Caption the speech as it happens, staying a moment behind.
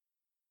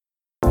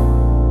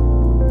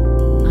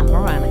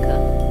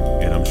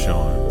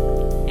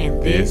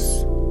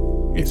This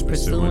is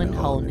Pursuing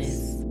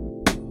Wholeness.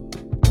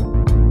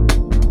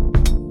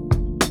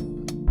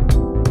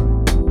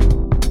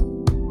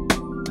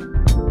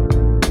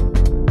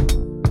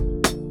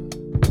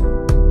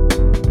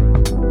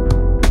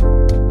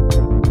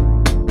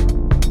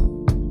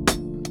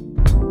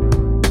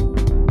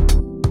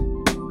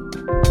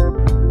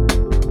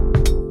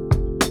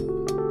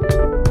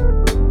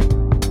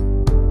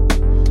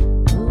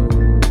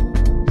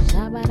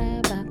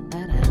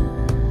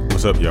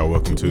 What's up, y'all?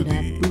 Welcome to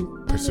the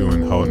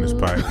Pursuing Wholeness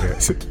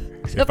podcast.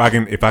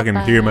 if I can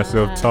hear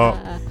myself talk,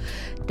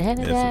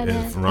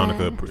 as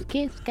Veronica,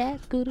 Skit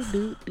scat scooter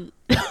doo doo.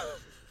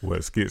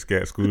 what skit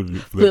scat scooter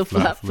Flip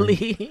flop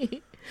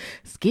flee.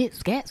 Skit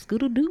scat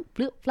scooter doo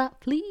flip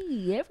flop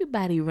flee.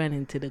 Everybody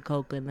running to the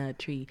coconut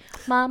tree.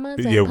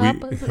 Mamas and Yeah,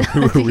 papas.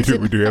 we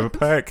do have a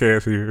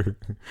podcast here.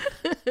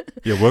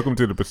 Yeah, welcome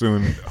to the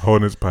Pursuing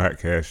Wholeness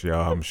podcast,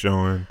 y'all. I'm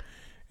Sean,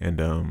 and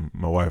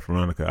my wife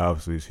Veronica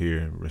obviously is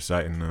here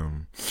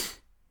reciting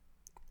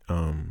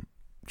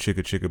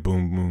chicka chicka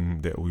boom boom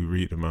that we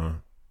read to my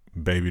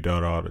baby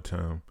daughter all the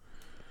time.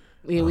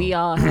 Yeah, we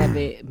all have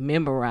it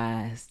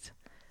memorized,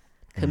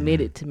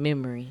 committed to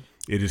memory.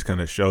 It just kind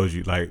of shows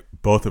you, like,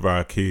 both of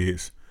our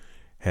kids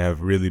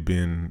have really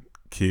been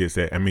kids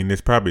that, I mean,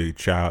 it's probably a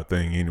child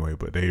thing anyway,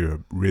 but they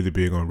are really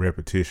big on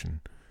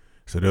repetition.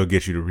 So they'll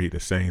get you to read the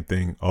same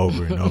thing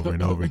over and over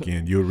and over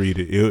again. You'll read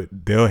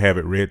it. They'll have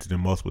it read to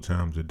them multiple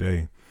times a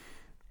day.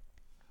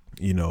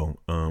 You know,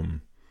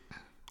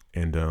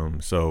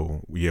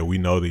 so yeah, we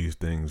know these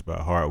things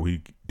by heart.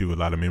 We do a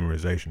lot of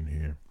memorization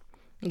here.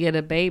 Yeah,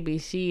 the baby,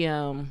 she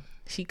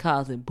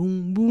calls it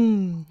boom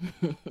boom.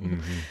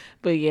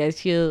 But yeah,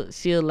 she'll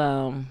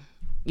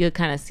you'll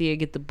kind of see her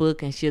get the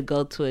book and she'll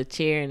go to a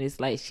chair and it's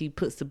like she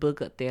puts the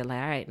book up there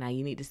like, all right, now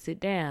you need to sit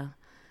down.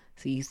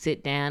 So you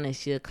sit down and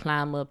she'll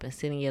climb up and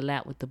sit in your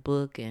lap with the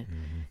book and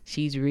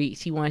she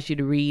wants you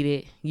to read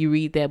it. You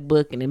read that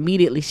book and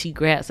immediately she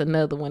grabs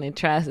another one and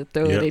tries to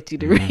throw it at you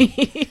to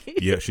read.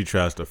 Yeah, she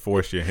tries to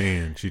force your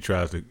hand. She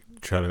tries to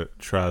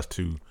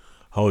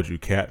hold you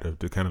captive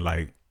to kind of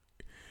like,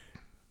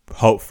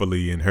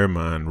 hopefully in her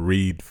mind,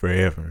 read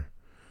forever,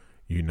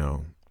 you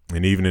know.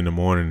 And even in the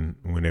morning,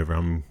 whenever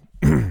I'm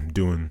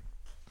when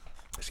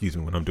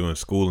I'm doing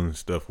school and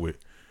stuff with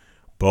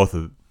both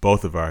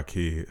of our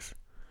kids,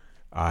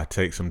 I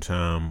take some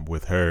time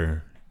with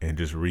her and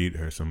just read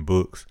her some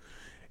books.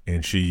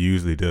 And she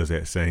usually does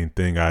that same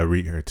thing. I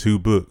read her 2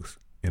 books.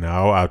 And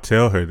I'll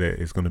tell her that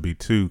it's going to be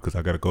 2 because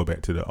I got to go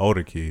back to the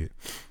older kid.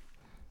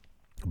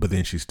 But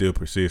then she still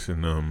persists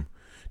in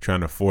trying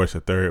to force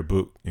a 3rd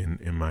book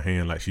in my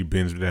hand. Like, she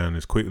bends down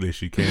as quickly as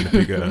she can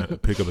to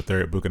pick up a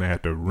 3rd book, and I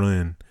have to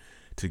run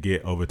to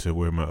get over to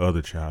where my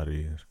other child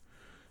is.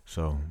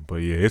 So, but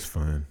yeah, it's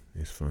fun.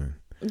 It's fun.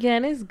 Yeah,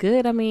 and it's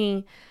good. I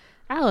mean,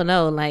 I don't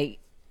know, like,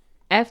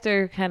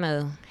 after kind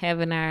of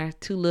having our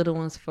 2 little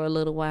ones for a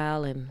little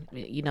while and,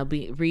 you know,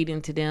 be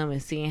reading to them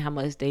and seeing how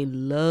much they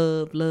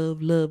love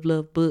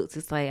books,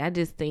 it's like, I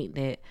just think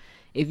that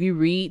if you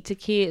read to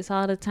kids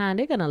all the time,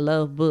 they're going to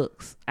love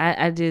books.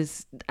 I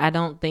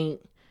don't think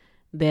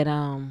that,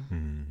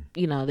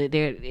 you know,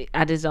 that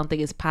I just don't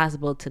think it's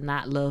possible to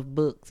not love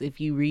books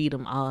if you read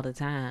them all the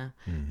time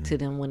to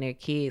them when they're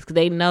kids. Because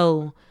they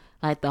know,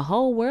 like, the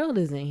whole world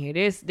is in here.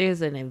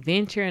 There's an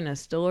adventure and a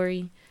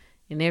story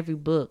in every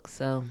book.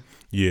 So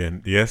yeah,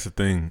 that's the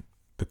thing.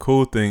 The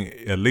cool thing,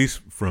 at least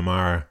from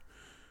our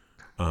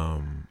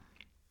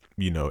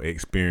you know,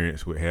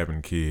 experience with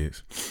having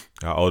kids,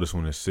 our oldest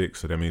one is 6,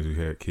 so that means we've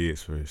had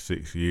kids for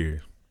 6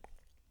 years.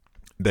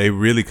 They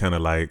really kind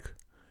of like,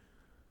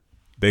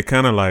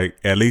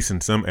 at least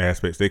in some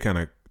aspects, they kind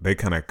of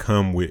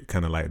come with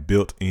kind of like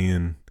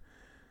built-in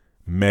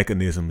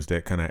mechanisms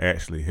that kind of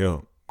actually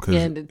help.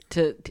 Yeah,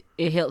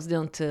 it helps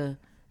them to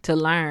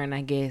learn,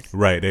 I guess.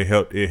 Right.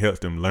 It helps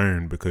them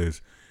learn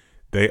because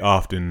they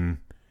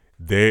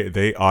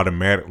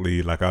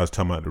automatically, like I was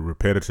talking about, the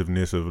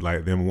repetitiveness of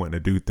like them wanting to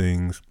do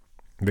things.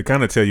 They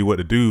kind of tell you what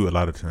to do a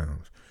lot of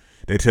times.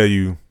 They tell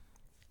you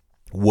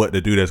what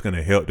to do that's going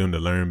to help them to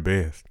learn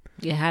best.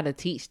 Yeah, how to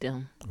teach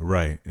them.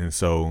 Right. And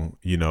so,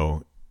 you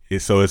know,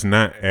 it's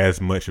not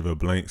as much of a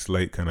blank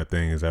slate kind of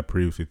thing as I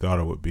previously thought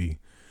it would be,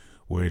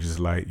 where it's just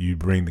like you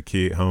bring the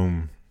kid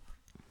home.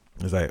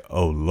 It's like,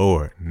 oh,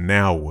 Lord,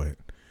 now what?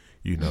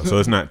 You know, so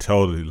it's not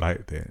totally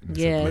like that.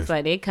 It's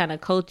like they kind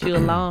of coach you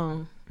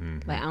along.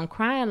 Like, I'm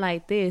crying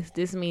like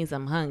this means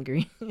I'm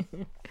hungry.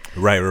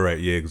 Right.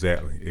 Yeah,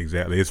 exactly.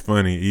 It's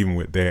funny, even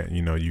with that,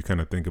 you know, you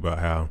kind of think about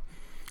how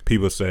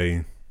people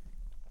say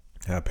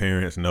how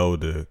parents know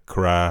the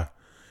cry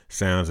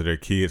sounds of their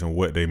kids and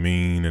what they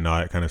mean and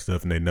all that kind of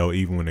stuff. And they know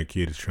even when their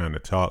kid is trying to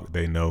talk,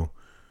 they know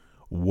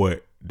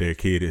what their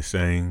kid is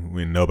saying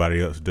when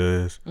nobody else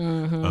does.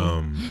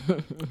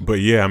 But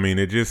yeah, I mean,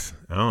 I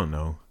don't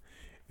know.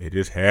 It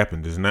just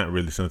happens. It's not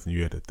really something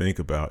you have to think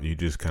about. You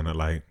just kind of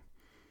like,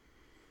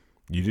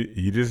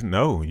 you just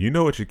know. You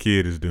know what your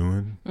kid is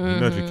doing. You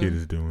know what your kid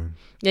is doing.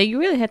 Yeah, you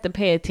really have to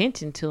pay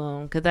attention to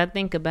them, because I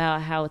think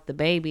about how with the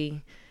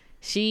baby,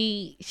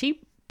 she's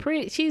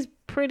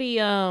pretty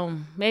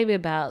maybe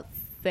about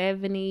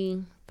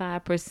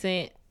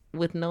 75%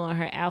 with knowing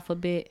her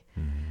alphabet.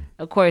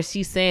 Of course,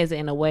 she says it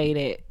in a way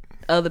that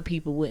other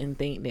people wouldn't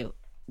think, that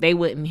they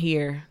wouldn't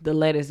hear the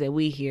letters that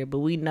we hear, but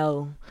we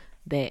know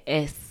that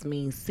S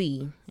means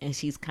C, and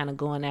she's kind of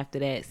going after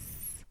that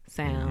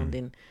sound.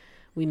 And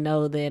we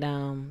know that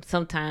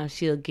sometimes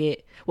she'll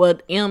get, well,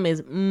 M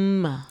is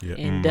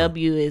and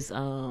W is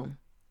a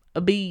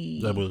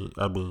B. A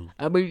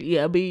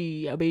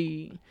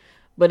B.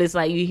 But it's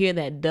like you hear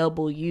that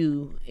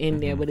W in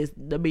there, but it's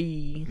the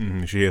B.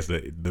 She has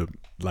the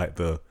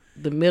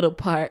middle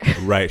part.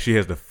 Right. She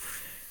has the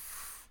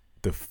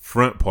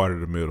front part of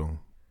the middle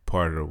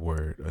part of the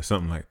word or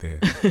something like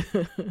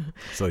that.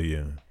 So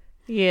yeah.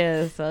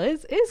 Yeah, so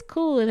it's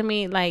cool. I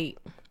mean, like,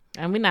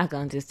 and we're not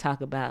gonna just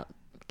talk about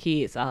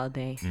kids all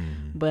day,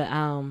 but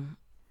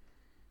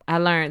I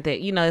learned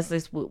that, you know, it's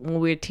just when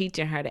we're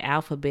teaching her the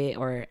alphabet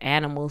or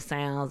animal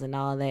sounds and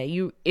all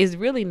that, it's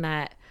really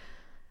not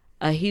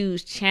a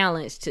huge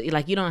challenge to,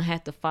 like, you don't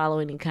have to follow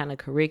any kind of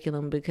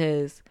curriculum,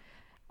 because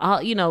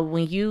all, you know,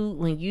 when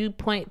you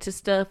point to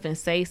stuff and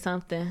say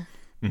something,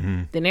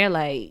 then they're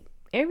like,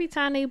 every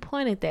time they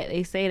point at that,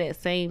 they say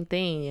that same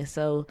thing. And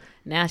so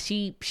now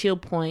she'll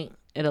point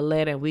at a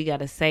letter and we got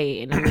to say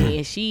it. And I mean,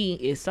 and she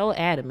is so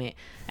adamant.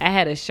 I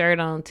had a shirt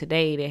on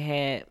today that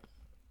had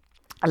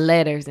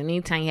letters, and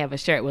anytime you have a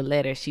shirt with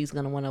letters, she's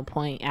going to want to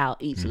point out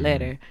each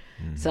letter.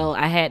 So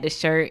I had the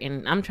shirt,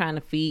 and I'm trying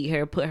to feed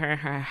her, put her in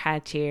her high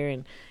chair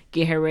and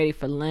get her ready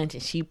for lunch,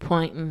 and she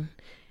pointing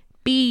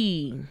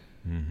B.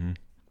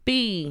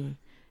 B.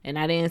 And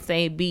I didn't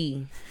say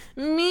B.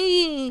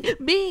 Me,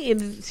 B.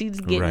 And she's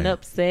getting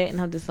upset.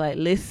 And I'm just like,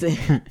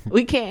 listen,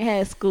 we can't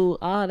have school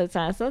all the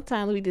time.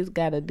 Sometimes we just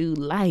got to do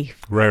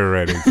life.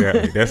 Right,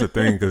 exactly. That's the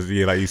thing, because,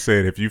 yeah, like you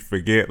said, if you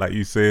forget, like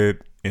you said,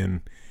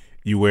 and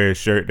you wear a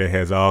shirt that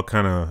has all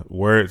kind of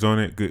words on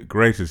it, good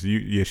gracious,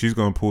 she's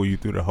going to pull you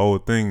through the whole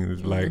thing.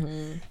 It's like,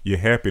 you're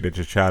happy that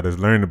your child is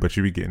learning, but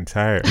you be getting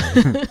tired.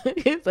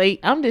 It's like,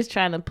 I'm just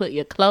trying to put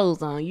your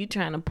clothes on. You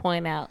trying to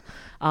point out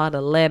all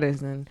the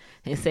letters and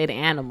say the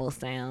animal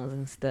sounds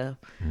and stuff.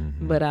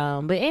 But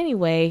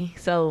anyway,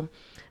 so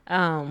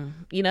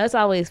you know, it's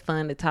always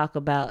fun to talk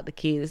about the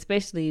kids,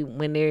 especially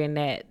when they're in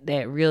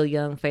that real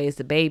young phase.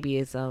 The baby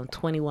is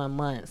 21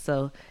 months,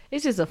 so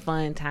it's just a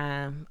fun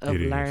time of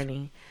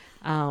learning.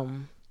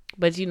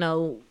 But you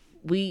know,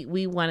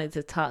 we wanted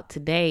to talk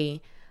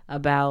today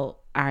about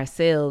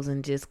ourselves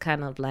and just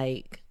kind of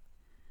like,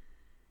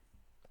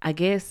 I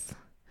guess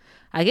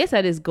I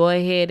just go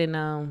ahead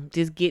and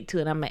just get to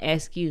it. I'm gonna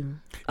ask you.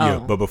 Yeah,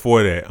 but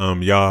before that,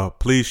 y'all,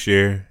 please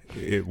share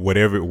it,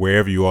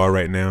 wherever you are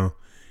right now.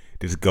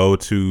 Just go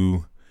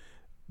to,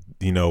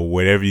 you know,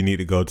 whatever you need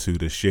to go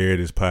to share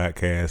this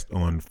podcast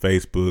on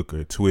Facebook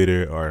or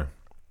Twitter or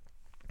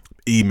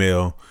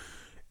email,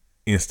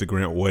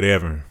 Instagram,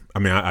 whatever. I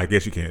mean, I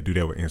guess you can't do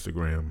that with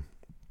Instagram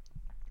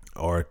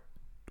or.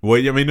 Well,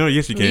 I mean, no,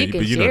 yes, you can. You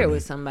can share it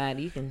with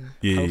somebody. You can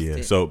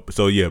post it.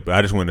 So yeah, but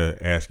I just want to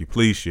ask you,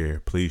 please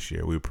share.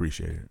 We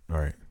appreciate it. All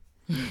right.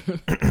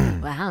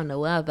 Well, I don't know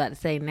what I was about to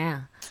say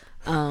now.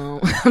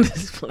 I'm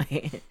just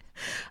playing.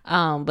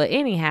 But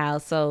anyhow,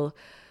 so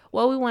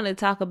what we want to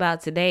talk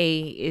about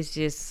today is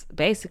just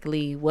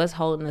basically what's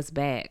holding us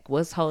back.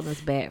 What's holding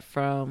us back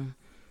from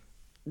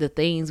the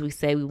things we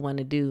say we want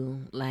to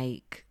do,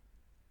 like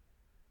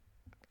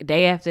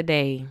day after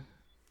day,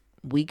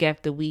 week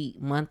after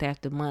week, month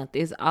after month.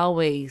 There's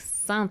always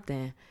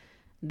something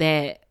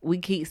that we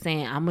keep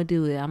saying, I'm going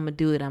to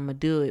do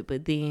it.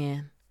 But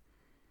then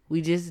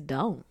we just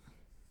don't.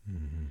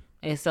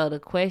 And so the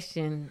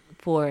question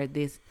for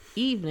this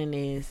evening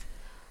is,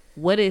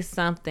 what is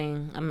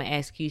something, I'm going to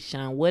ask you,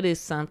 Sean, what is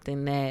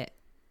something that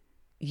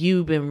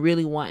you've been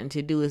really wanting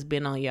to do, has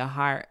been on your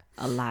heart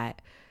a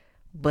lot,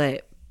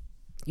 but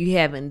you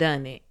haven't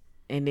done it?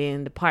 And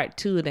then the part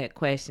two of that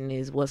question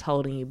is, what's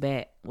holding you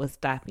back? What's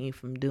stopping you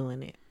from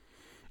doing it?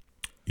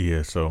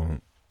 Yeah, so,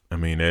 I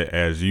mean,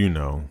 as you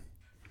know,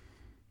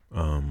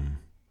 I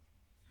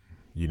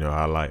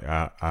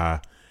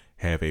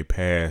have a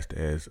past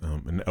as,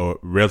 a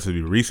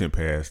relatively recent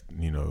past,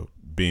 you know,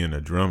 being a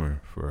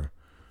drummer for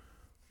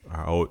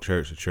our old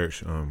church, the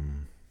church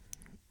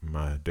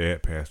my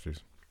dad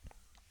pastors.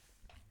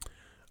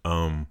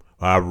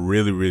 I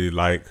really, really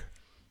like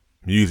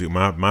music.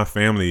 My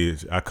family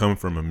I come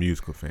from a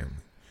musical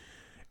family.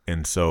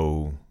 And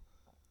so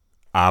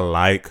I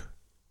like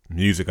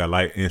music. I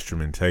like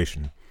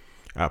instrumentation.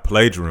 I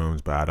play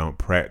drums, but I don't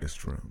practice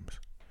drums.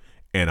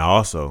 And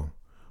also,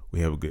 we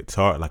have a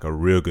guitar, like a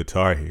real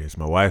guitar here. It's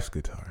my wife's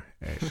guitar,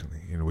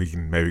 actually. And we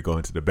can maybe go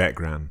into the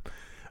background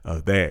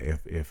of that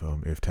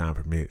if time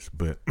permits.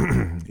 But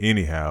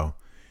anyhow,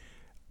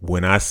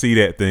 when I see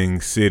that thing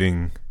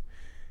sitting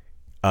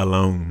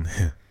alone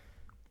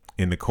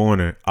in the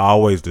corner, I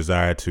always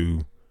desire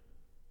to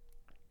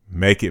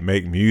make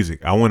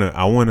music. I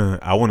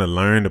wanna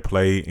learn to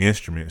play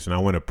instruments, and I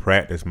want to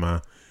practice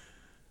my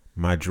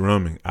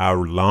drumming. I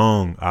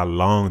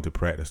long to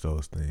practice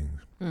those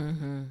things.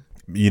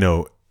 You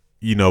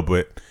know,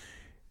 but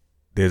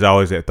there's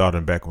always that thought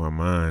in the back of my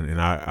mind,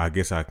 and I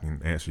guess I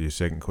can answer your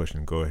second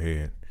question. Go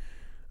ahead.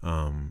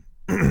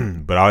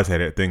 But I always had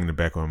that thing in the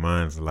back of my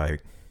mind. It's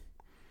like,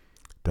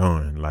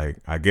 darn, like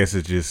I guess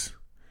it's just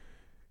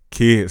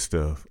kid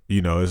stuff.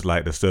 It's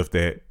like the stuff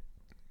that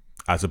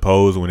I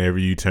suppose whenever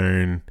you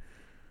turn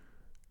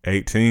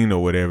 18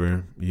 or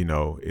whatever,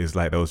 it's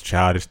like those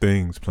childish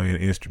things, playing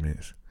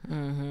instruments.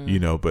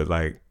 But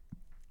like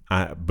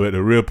but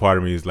the real part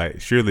of me is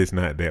like, surely it's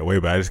not that way,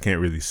 but I just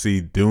can't really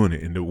see doing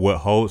it. And what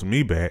holds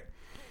me back,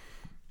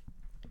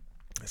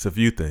 it's a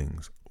few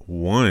things.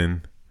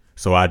 One,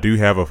 so I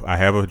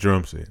have a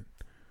drum set,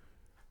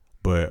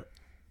 but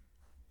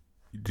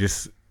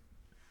just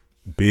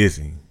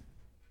busy,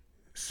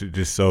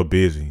 just so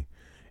busy,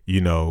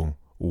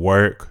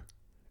 work,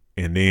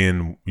 and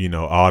then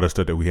all the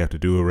stuff that we have to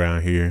do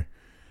around here,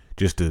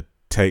 just to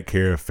take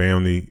care of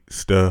family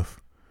stuff.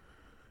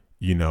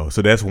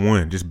 So that's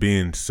one, just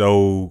being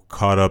so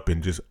caught up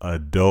in just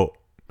adult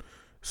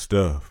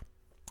stuff.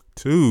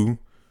 Two,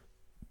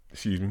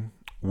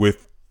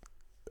 with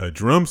a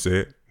drum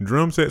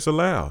sets are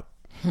loud.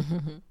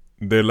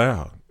 They're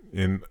loud.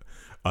 And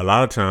a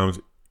lot of times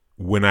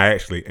when I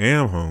actually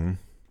am home,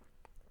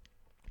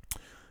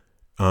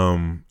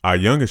 our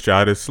youngest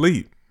child is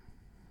asleep.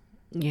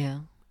 Yeah.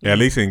 At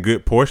least in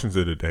good portions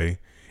of the day.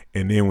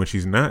 And then when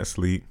she's not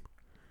asleep,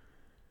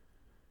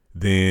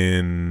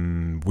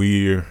 then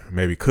we're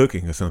maybe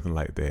cooking or something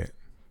like that.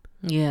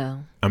 Yeah.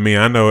 I mean,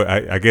 I know,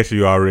 I guess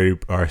you already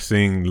are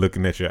seeing,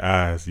 looking at your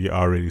eyes, you're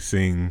already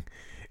seeing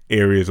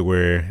areas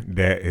where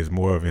that is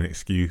more of an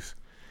excuse.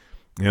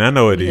 And I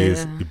know it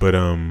is, but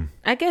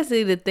I guess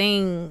the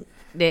thing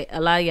that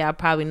a lot of y'all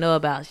probably know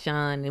about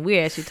Sean, and we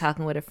were actually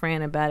talking with a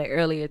friend about it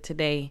earlier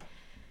today,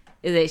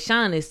 is that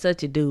Sean is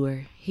such a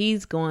doer.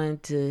 He's going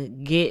to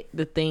get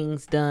the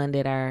things done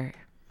that are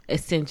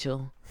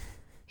essential.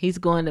 He's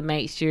going to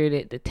make sure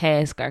that the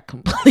tasks are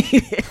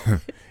completed.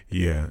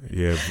 Yeah.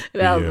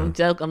 That was a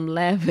joke. I'm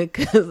laughing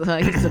because I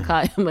used to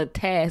call him a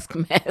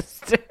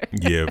taskmaster.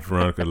 Yeah,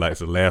 Veronica likes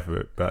to laugh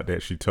about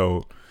that. She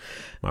told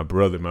my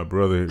brother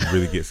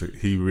really gets a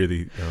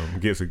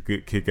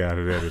good kick out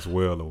of that as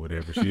well, or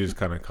whatever. She just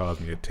kind of calls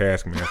me a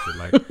taskmaster.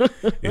 Like,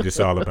 it's just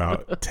all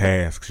about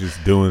tasks,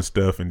 just doing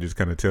stuff and just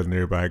kind of telling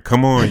everybody,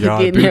 come on, y'all,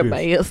 getting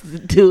everybody else to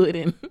do it,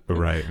 and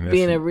right, and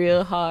being a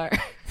real hard.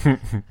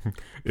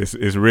 It's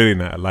really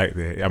not like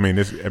that. I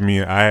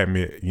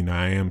admit,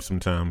 I am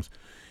sometimes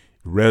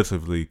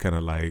relatively kind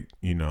of like,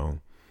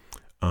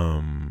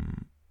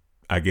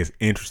 I guess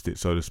interested,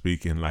 so to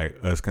speak, in like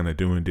us kind of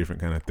doing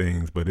different kind of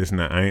things, but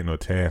I ain't no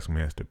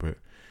taskmaster. But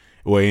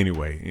well,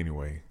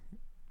 anyway.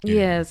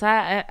 Yes,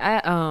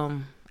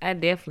 I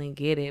definitely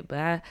get it,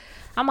 but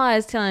I'm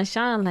always telling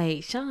Sean,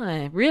 like,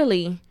 Sean,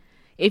 really,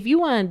 if you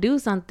want to do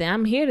something,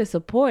 I'm here to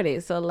support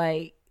it. So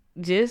like,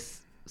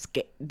 just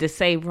to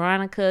say,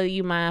 Veronica,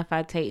 you mind if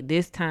I take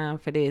this time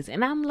for this?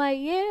 And I'm like,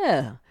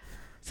 yeah.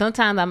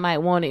 Sometimes I might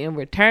want it in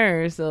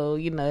return, so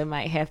it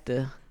might have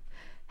to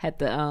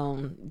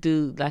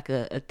do like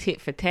a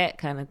tit for tat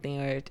kind of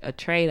thing, or a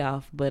trade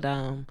off. But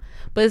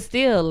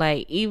still,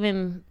 like,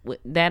 even with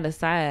that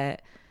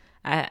aside,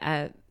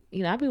 I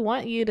be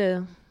wanting you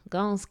to go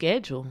on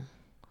schedule.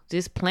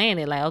 Just plan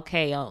it, like,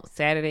 okay, on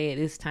Saturday at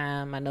this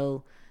time, I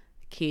know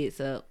the kids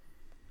up,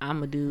 I'm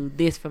gonna do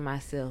this for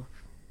myself.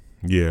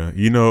 Yeah,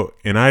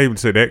 and I even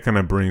say that kind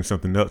of brings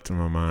something else to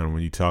my mind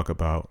when you talk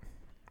about,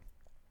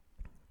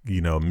 me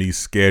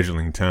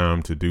scheduling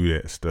time to do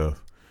that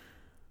stuff.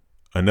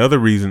 Another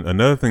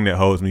thing that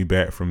holds me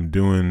back from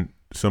doing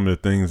some of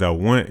the things I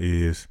want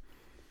is,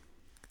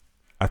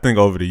 I think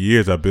over the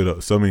years I built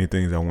up so many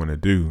things I want to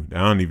do that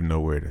I don't even know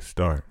where to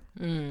start.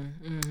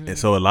 Mm-hmm. And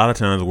so a lot of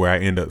times where I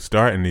end up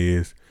starting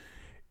is,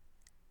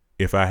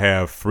 if I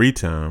have free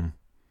time,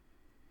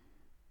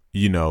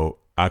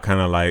 I kind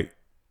of like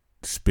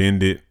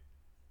spend it.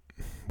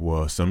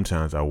 Well,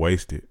 sometimes I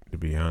waste it, to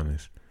be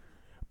honest.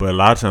 But a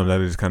lot of times I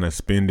just kind of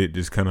spend it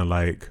just kind of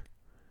like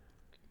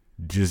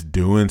just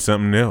doing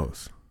something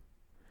else.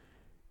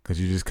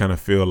 Because you just kind of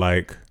feel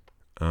like,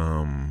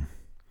 I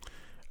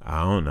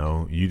don't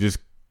know, you just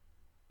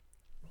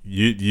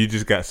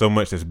got so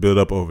much that's built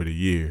up over the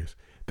years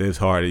that it's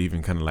hard to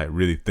even kind of like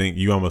really think.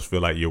 You almost feel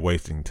like you're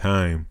wasting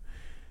time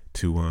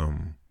to,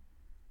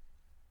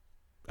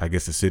 I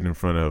guess, to sit in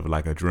front of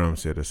like a drum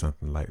set or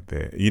something like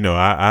that.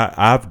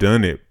 I've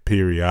done it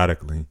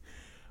periodically,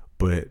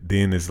 but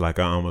then it's like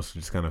I almost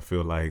just kind of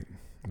feel like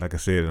I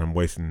said, I'm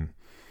wasting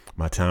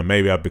my time.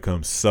 Maybe I've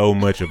become so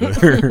much of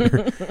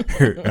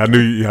a I knew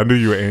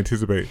you would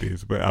anticipate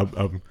this, but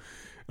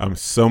I'm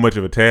so much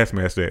of a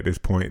taskmaster at this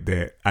point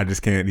that I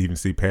just can't even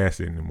see past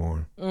it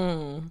anymore.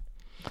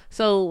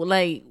 So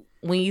like,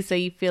 when you say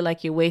you feel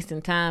like you're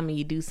wasting time and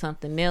you do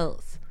something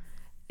else,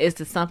 is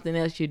the something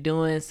else you're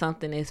doing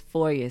something that's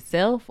for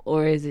yourself,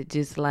 or is it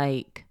just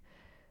like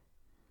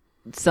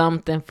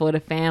something for the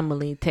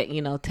family,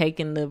 taking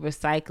the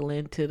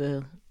recycling to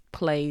the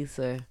place?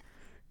 Or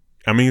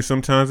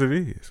sometimes it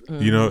is.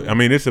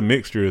 It's a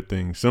mixture of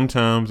things.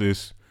 Sometimes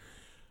it's,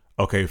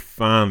 okay,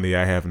 finally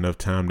I have enough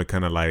time to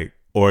kind of like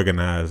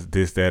organize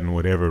this, that, and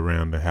whatever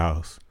around the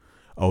house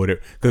or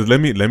whatever. Because let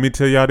me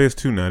tell y'all this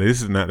too. Now,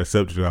 this is not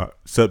the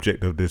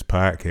subject of this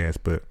podcast,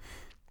 but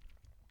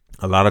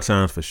a lot of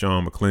times for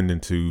Sean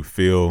McClendon to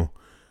feel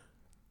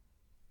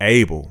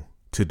able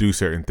to do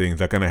certain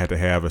things, I kind of have to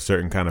have a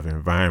certain kind of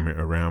environment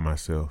around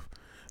myself.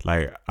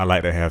 Like, I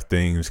like to have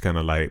things kind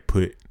of like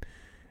put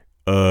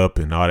up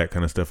and all that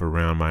kind of stuff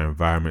around my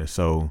environment.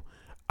 So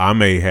I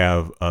may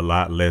have a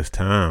lot less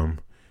time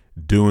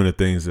doing the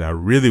things that I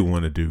really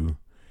want to do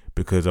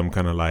because I'm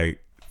kind of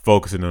like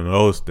focusing on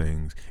those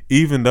things,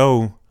 even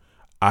though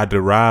I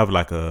derive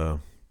like a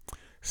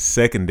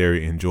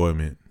secondary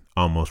enjoyment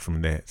almost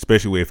from that,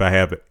 especially if I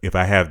have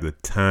the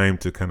time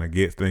to kind of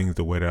get things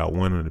the way that I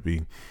want them to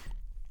be.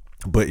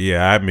 But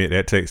yeah, I admit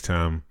that takes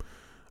time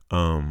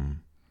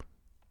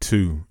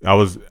too.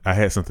 I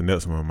had something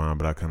else in my mind,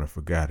 but I kind of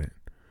forgot it.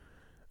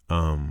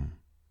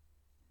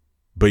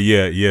 But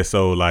yeah,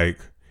 so like,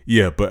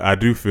 yeah, but I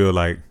do feel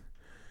like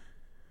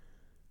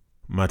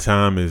my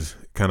time is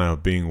kind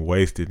of being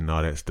wasted and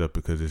all that stuff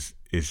because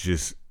it's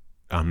just,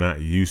 I'm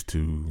not used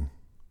to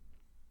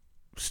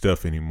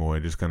stuff anymore.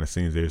 It just kind of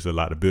seems there's a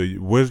lot to build.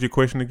 What's your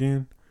question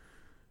again?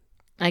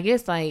 I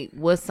guess like,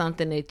 what's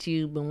something that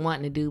you've been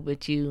wanting to do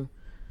but you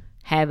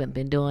haven't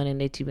been doing and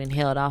that you've been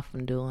held off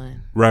from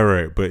doing?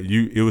 Right. But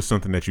it was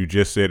something that you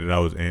just said that I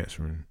was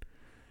answering.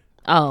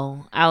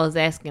 Oh, I was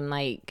asking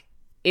like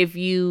if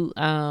you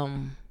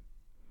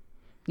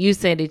you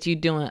said that you're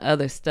doing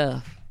other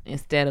stuff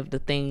instead of the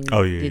things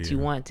that you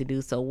want to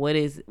do. So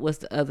what's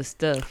the other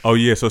stuff? Oh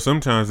yeah, so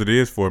sometimes it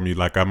is for me.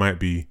 Like I might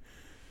be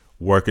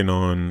working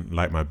on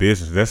like my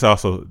business. That's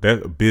also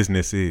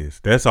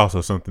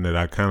something that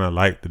I kind of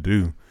like to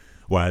do.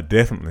 Well, I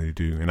definitely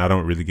do, and I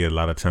don't really get a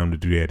lot of time to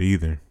do that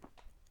either.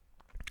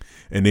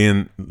 And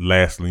then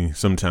lastly,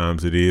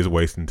 sometimes it is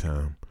wasting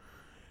time.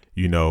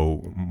 You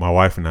know, my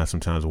wife and I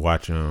sometimes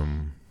watch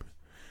Kevin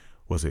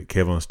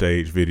on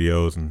Stage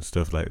videos and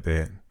stuff like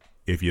that.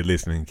 If you're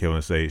listening, Kevin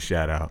on Stage,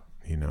 shout out,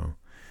 you know.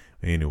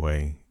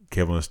 Anyway,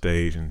 Kevin on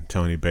Stage and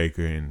Tony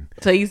Baker. And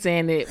so you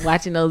saying that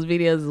watching those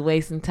videos is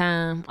wasting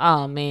time?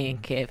 Oh man,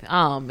 Kevin.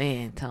 Oh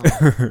man, Tony.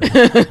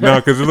 No,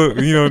 because look,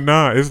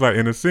 it's like,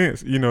 in a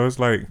sense, it's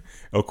like,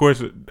 of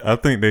course, I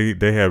think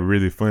they have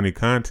really funny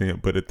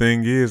content, but the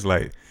thing is,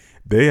 like,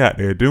 they out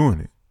there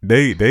doing it.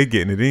 They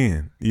getting it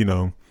in,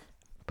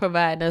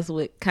 providing us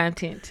with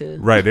content too.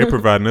 Right, they're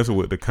providing us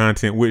with the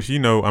content, which,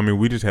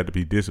 we just have to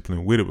be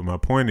disciplined with it. But my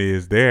point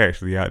is, they're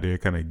actually out there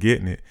kind of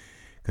getting it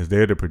because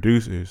they're the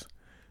producers.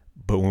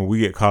 But when we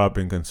get caught up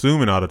in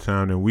consuming all the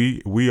time, then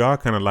we are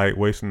kind of like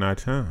wasting our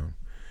time.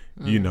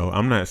 Mm-hmm.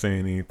 I'm not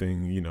saying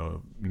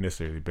anything,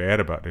 necessarily bad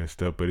about that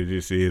stuff, but it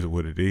just is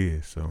what it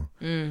is. So,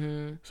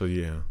 So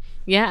yeah.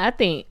 Yeah, I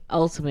think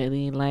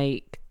ultimately,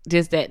 like,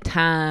 just that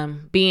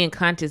time, being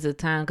conscious of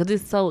time, because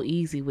it's so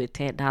easy with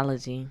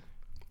technology.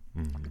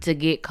 Mm-hmm. To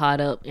get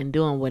caught up in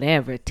doing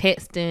whatever,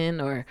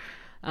 texting or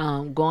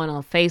going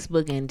on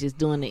Facebook and just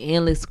doing the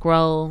endless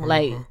scroll.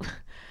 Like,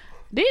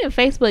 didn't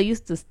Facebook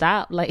used to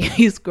stop? Like,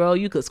 you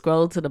could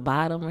scroll to the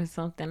bottom or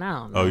something.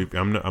 I don't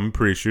know. I'm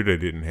pretty sure they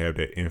didn't have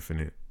that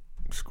infinite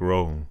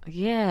scroll.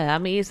 Yeah, I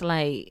mean, it's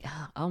like,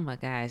 oh my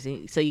gosh.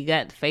 So you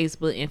got the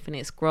Facebook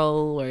infinite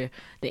scroll or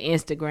the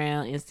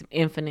Instagram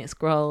infinite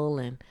scroll,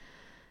 and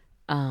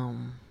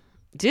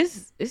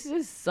it's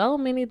just so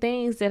many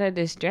things that are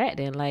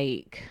distracting.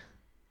 Like,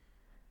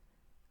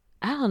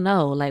 I don't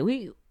know. Like,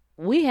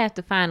 we have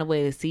to find a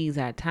way to seize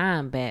our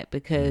time back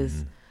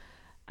because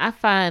I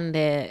find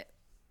that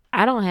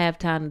I don't have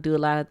time to do a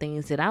lot of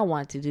things that I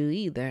want to do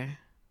either.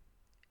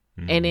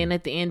 And then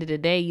at the end of the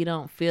day, you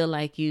don't feel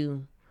like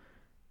you've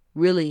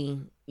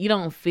gotten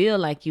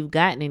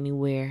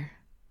anywhere.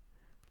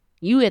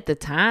 You at the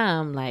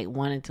time like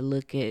wanted to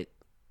look at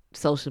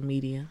social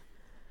media.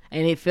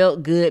 And it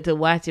felt good to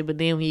watch it, but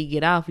then when you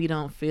get off, you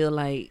don't feel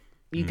like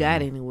you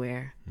got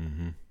anywhere.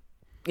 Mm-hmm.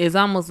 It's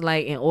almost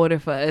like in order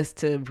for us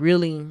to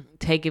really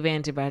take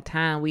advantage of our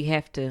time, we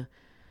have to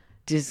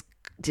just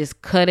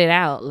cut it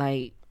out.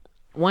 Like,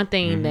 one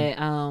thing that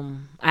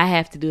I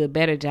have to do a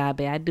better job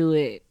at, I do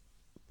it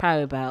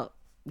probably about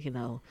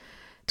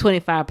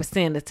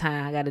 25% of the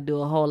time. I got to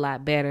do a whole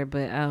lot better.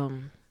 But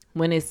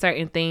when it's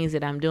certain things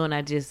that I'm doing,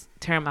 I just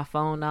turn my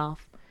phone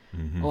off,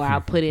 or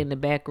I'll put it in the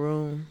back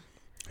room.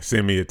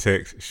 Send me a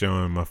text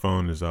showing my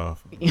phone is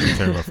off.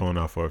 Turn my phone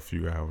off for a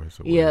few hours.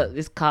 Yeah,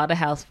 it's called a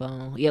house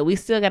phone. Yeah, we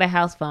still got a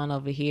house phone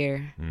over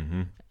here.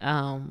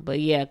 But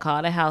yeah,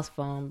 call the house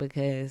phone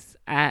because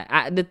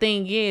I the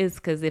thing is,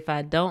 because if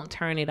I don't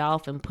turn it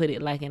off and put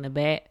it like in the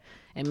back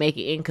and make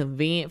it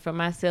inconvenient for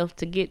myself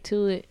to get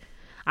to it,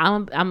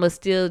 I'm gonna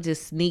still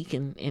just sneak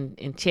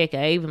and check it.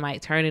 I even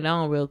might turn it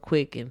on real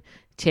quick and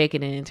check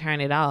it and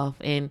turn it off.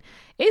 And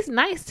it's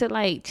nice to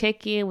like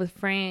check in with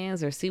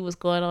friends or see what's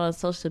going on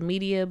social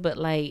media, but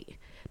like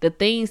the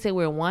things that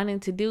we're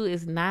wanting to do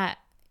is not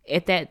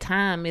at that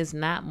time is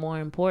not more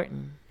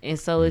important. And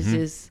so it's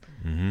just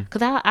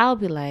because I'll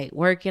be like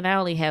working. I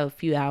only have a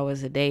few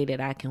hours a day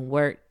that I can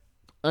work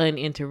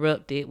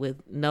uninterrupted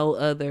with no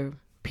other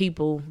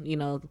people,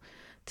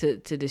 to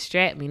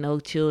distract me, no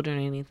children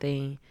or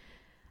anything.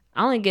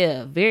 I only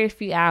get a very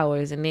few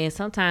hours, and then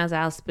sometimes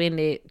I'll spend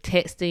it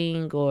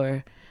texting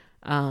or,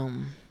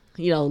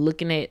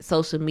 looking at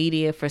social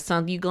media for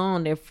something. You go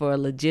on there for a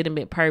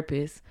legitimate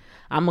purpose.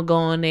 I'm gonna go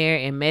on there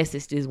and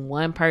message this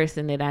one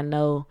person that I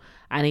know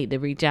I need to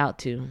reach out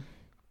to.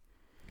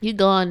 You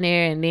go on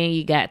there and then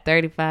you got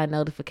 35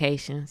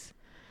 notifications,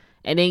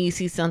 and then you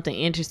see something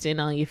interesting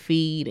on your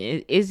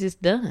feed. It's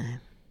just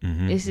done.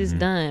 It's just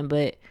done.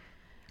 But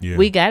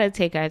we gotta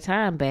take our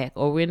time back,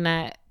 or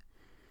we're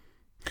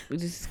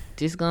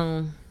just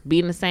gonna be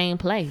in the same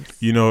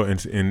place.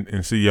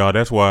 And see, y'all,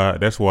 that's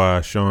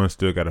why Sean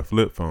still got a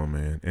flip phone,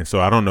 man. And so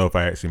I don't know if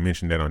I actually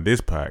mentioned that on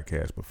this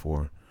podcast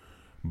before,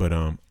 but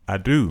I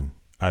do.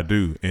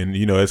 And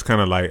it's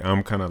kind of like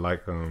I'm kind of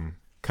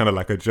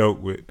like a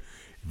joke with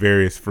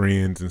various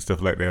friends and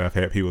stuff like that. I've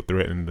had people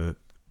threaten to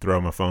throw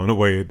my phone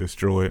away and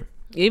destroy it.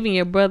 Even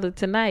your brother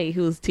tonight,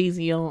 who was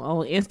teasing you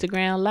on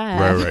Instagram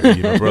Live.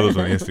 Right. My brother's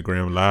on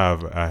Instagram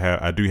Live.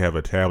 I do have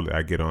a tablet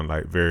I get on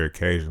like very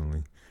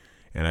occasionally.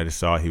 And I just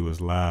saw he was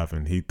live,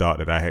 and he thought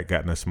that I had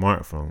gotten a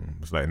smartphone.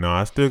 It's like, no,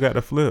 I still got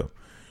the flip.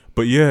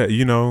 But yeah,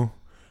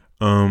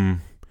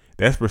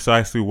 that's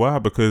precisely why,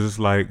 because it's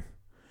like,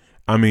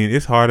 I mean,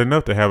 it's hard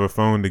enough to have a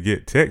phone to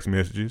get text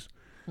messages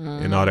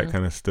and all that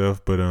kind of stuff.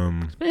 But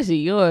especially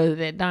yours,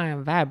 that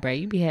darn vibrate,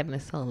 you be having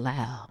it so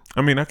loud.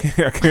 I mean, I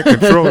can't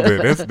control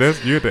that.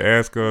 That's you have to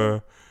ask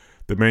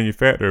the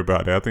manufacturer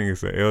about that. I think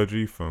it's an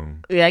LG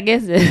phone. Yeah, I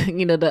guess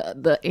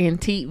the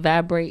antique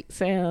vibrate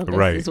sound.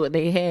 Right, is what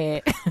they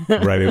had.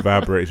 Right, it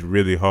vibrates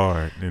really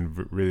hard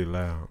and really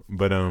loud.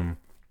 But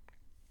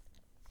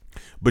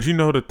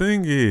the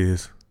thing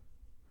is,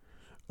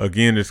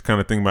 again, this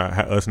kind of thing about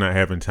us not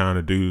having time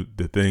to do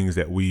the things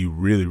that we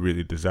really,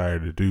 really desire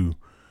to do.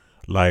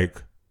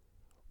 Like,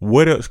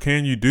 what else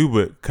can you do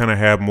but kind of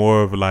have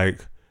more of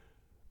like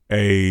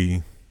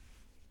I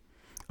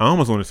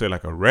almost want to say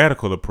like a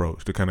radical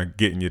approach to kind of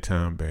getting your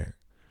time back,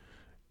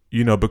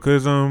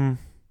 because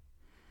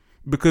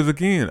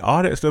again,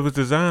 all that stuff is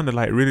designed to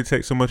like really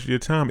take so much of your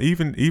time.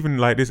 Even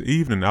like this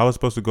evening, I was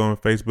supposed to go on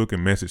Facebook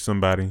and message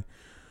somebody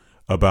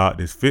about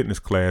this fitness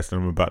class that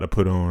I'm about to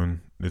put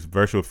on, this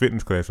virtual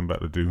fitness class I'm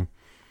about to do.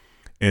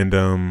 And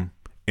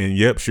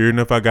yep, sure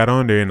enough, I got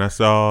on there and I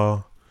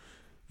saw,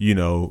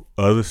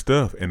 other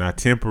stuff, and I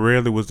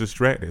temporarily was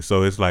distracted.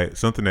 So it's like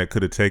something that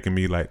could have taken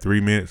me like 3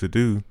 minutes to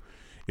do.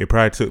 It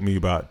probably took me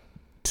about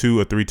 2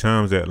 or 3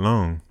 times that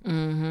long,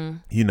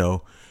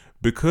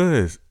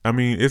 because I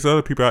mean, it's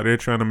other people out there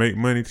trying to make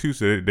money too.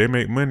 So they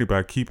make money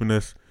by keeping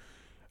us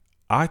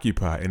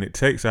occupied, and it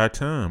takes our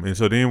time. And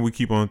so then we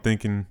keep on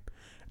thinking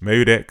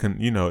maybe that can,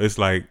 it's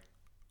like,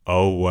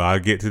 oh, well, I'll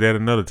get to that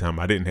another time.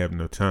 I didn't have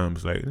enough time.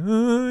 It's like,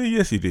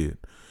 yes, you did.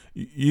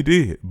 You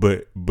did.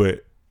 But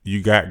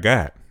you got,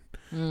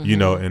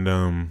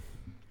 and,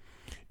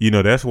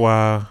 that's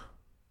why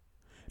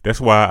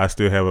I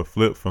still have a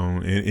flip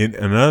phone. And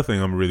another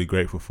thing I'm really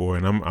grateful for,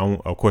 and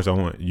of course I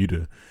want you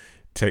to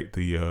take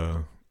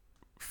the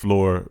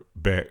floor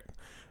back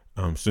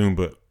soon,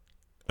 but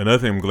another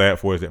thing I'm glad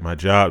for is that my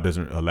job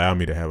doesn't allow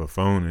me to have a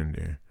phone in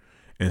there.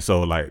 And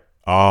so like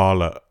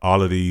all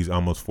of these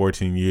almost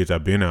 14 years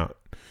I've been out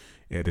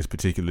at this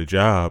particular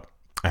job,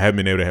 I haven't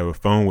been able to have a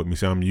phone with me,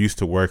 so I'm used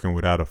to working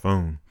without a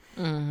phone.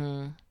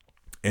 And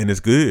it's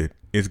good.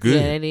 It's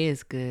good. Yeah, it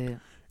is good.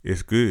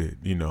 It's good,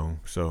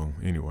 so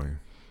anyway.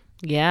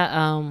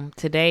 Yeah,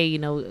 today,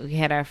 we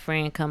had our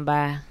friend come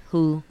by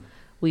who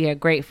we are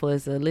grateful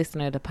is a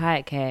listener of the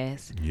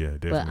podcast. Yeah,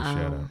 definitely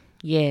shout out.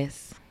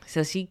 Yes.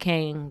 So she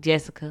came,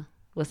 Jessica.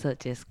 What's up,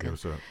 Jessica? Yeah,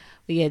 what's up?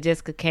 But yeah,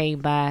 Jessica came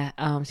by.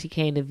 She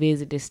came to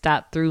visit, to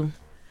stop through.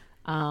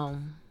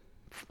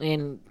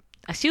 And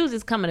she was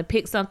just coming to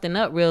pick something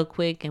up real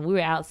quick, and we were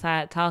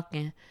outside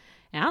talking.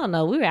 And I don't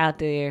know, we were out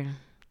there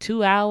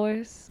 2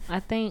 hours, I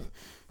think.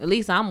 At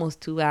least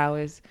almost 2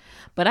 hours.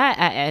 But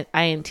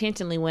I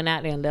intentionally went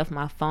out there and left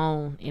my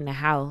phone in the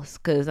house,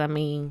 because I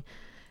mean,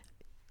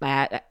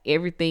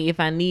 everything, if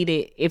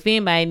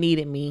anybody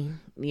needed me,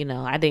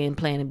 I didn't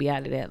plan to be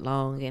out there that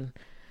long, and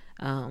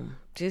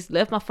just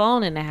left my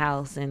phone in the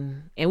house.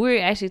 And we were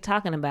actually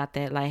talking about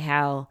that, like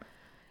how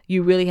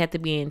you really have to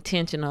be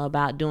intentional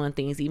about doing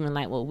things, even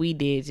like what we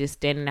did, just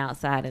standing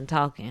outside and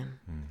talking,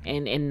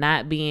 and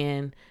not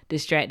being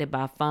distracted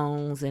by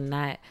phones, and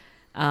not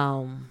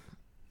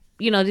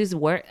just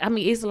work. I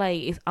mean,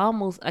 it's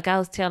almost like I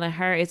was telling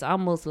her, it's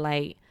almost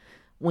like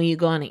when you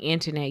go on the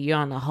internet, you're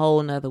on a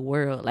whole nother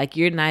world. Like,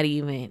 you're not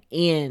even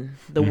in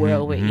the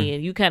world we're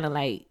in. You kind of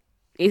like,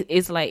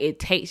 it's like it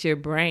takes your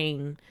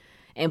brain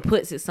and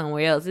puts it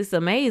somewhere else. It's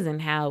amazing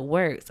how it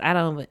works.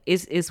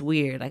 It's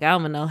weird. Like, I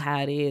don't even know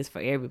how it is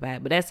for everybody,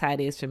 but that's how it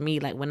is for me.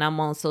 Like, when I'm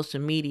on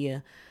social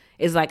media,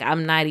 it's like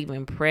I'm not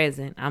even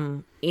present.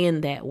 I'm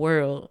in that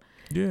world.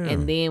 Yeah.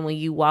 And then when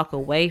you walk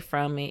away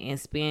from it and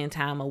spend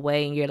time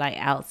away, and you're like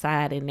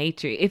outside in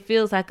nature, it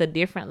feels like a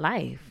different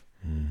life.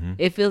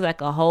 It feels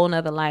like a whole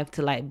nother life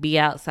to like be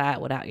outside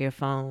without your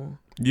phone.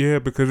 Yeah,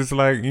 because it's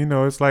like,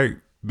 it's like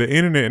the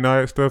internet and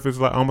all that stuff is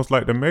like almost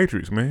like the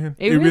Matrix, man.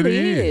 It really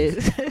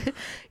is.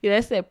 Yeah,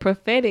 that's that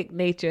prophetic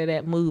nature of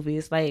that movie.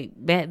 It's like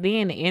back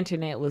then the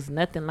internet was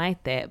nothing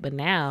like that, but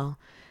now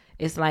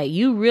it's like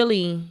you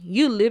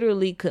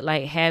literally could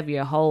like have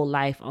your whole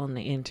life on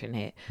the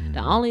internet.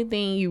 The only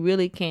thing you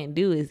really can't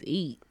do is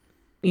eat.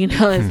 You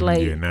know, it's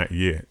like yeah, not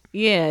yet.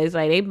 Yeah, it's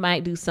like they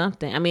might do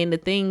something. I mean, the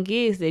thing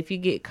is, if you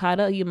get caught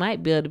up, you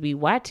might be able to be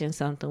watching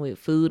something with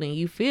food and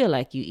you feel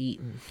like you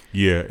eating.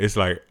 Yeah, it's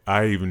like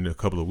I even a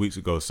couple of weeks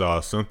ago saw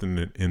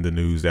something in the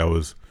news that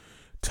was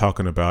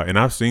talking about, and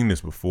I've seen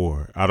this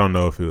before. I don't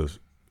know if it was,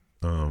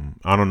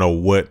 I don't know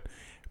what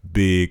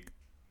big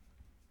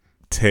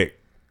tech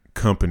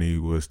company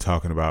was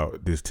talking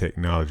about this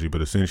technology,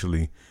 but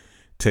essentially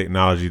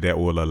technology that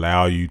will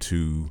allow you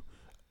to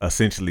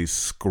essentially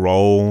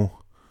scroll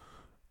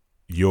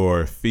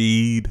your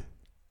feed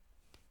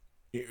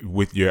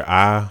with your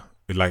eye.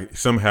 Like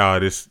somehow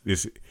this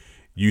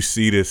you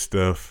see this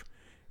stuff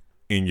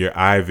in your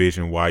eye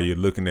vision while you're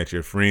looking at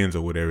your friends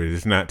or whatever.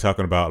 It's not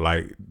talking about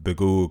like the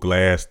Google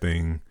Glass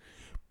thing,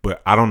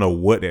 but I don't know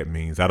what that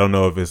means. I don't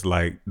know if it's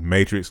like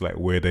Matrix, like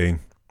where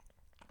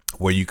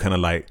you kind of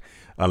like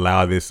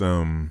allow this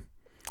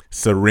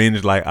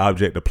syringe like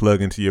object to plug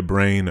into your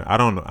brain. I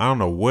don't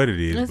know what it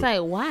is. It's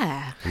like,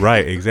 why?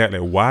 Right, exactly.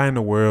 Why in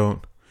the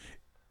world?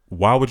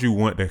 Why would you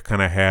want to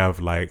kind of have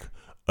like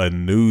a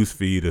news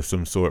feed of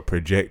some sort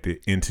projected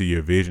into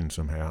your vision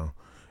somehow?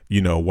 You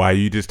know, why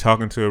you just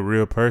talking to a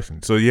real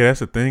person? So yeah,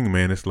 that's the thing,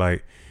 man. It's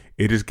like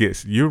it just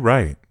gets. You're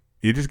right.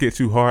 It just gets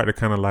too hard to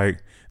kind of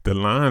like the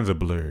lines are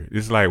blurred.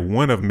 It's like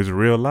one of them is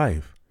real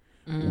life.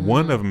 Mm-hmm.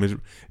 One of them is.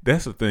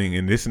 That's the thing,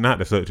 and this is not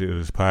the subject of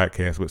this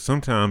podcast, but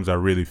sometimes I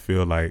really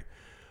feel like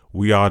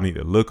we all need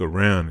to look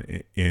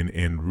around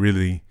and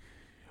really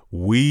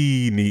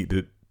we need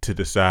to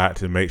decide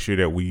to make sure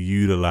that we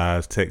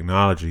utilize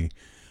technology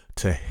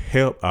to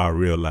help our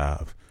real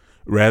lives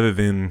rather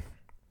than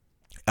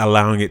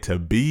allowing it to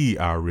be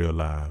our real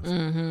lives.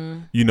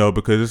 Mm-hmm. You know,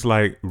 because it's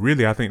like,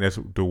 really, I think that's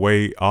the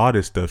way all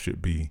this stuff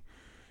should be.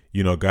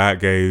 You know, God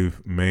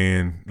gave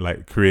man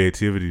like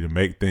creativity to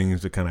make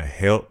things to kind of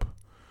help,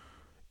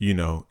 you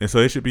know, and so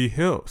it should be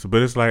helps.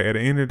 But it's like at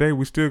the end of the day,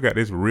 we still got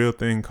this real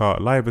thing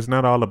called life. It's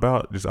not all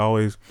about just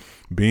always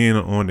being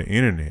on the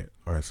internet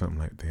or something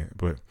like that.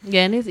 But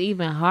yeah, and it's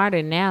even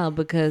harder now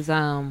because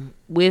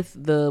with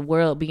the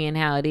world being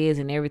how it is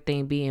and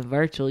everything being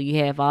virtual,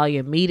 you have all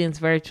your meetings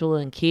virtual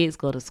and kids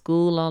go to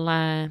school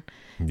online.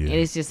 Yeah. And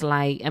it's just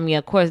like, I mean,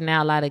 of course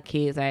now a lot of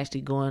kids are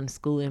actually going to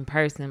school in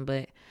person,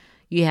 but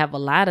you have a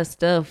lot of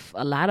stuff,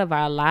 a lot of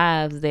our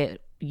lives that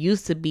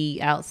used to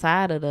be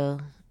outside of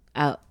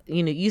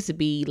used to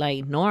be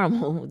like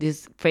normal,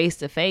 just face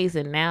to face,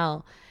 and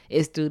now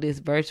it's through this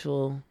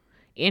virtual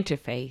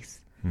interface.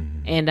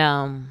 Mm-hmm.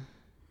 And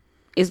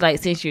it's like,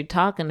 since you're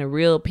talking to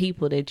real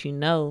people that you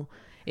know,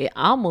 it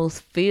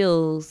almost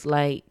feels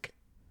like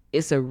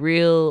it's a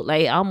real,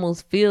 like it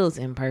almost feels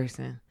in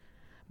person.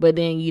 But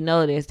then, you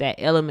know, there's that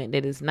element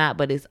that it's not,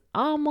 but it's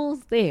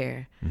almost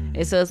there. Mm-hmm.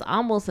 And so it's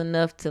almost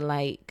enough to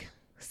like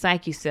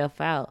psych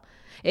yourself out.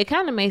 It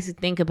kind of makes you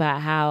think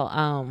about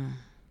how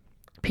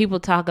people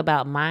talk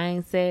about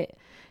mindset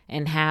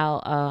and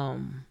how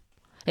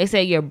they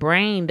say your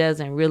brain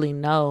doesn't really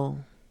know.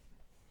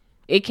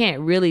 It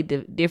can't really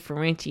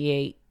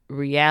differentiate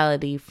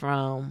reality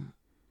from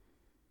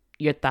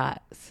your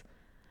thoughts,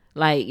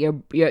 like your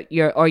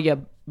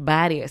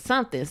body or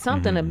something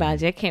mm-hmm.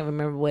 about you. I can't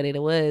remember what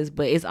it was,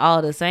 but it's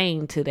all the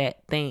same to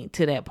that thing,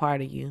 to that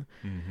part of you.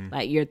 Mm-hmm.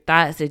 Like your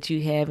thoughts that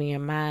you have in your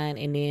mind,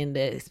 and then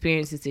the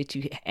experiences that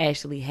you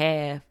actually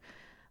have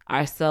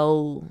are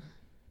so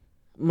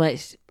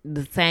much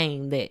the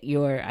same that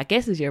I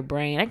guess it's your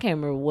brain. I can't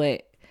remember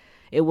what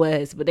it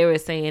was, but they were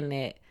saying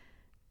that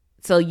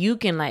so you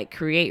can like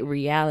create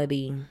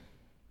reality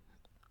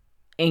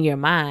in your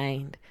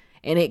mind,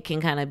 and it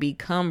can kind of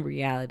become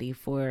reality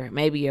for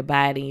maybe your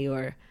body,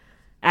 or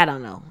I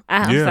don't know.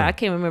 I'm sorry, I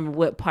can't remember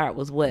what part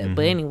was what, mm-hmm.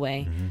 but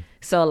anyway. Mm-hmm.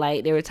 So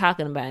like they were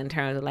talking about in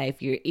terms of like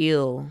if you're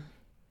ill,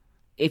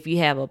 if you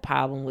have a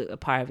problem with a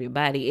part of your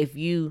body, if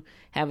you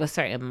have a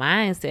certain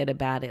mindset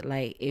about it,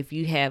 like if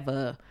you have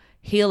a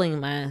healing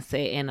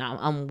mindset and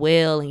I'm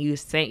well, and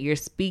you're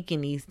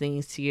speaking these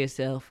things to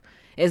yourself,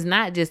 it's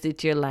not just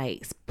that you're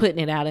like putting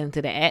it out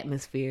into the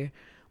atmosphere,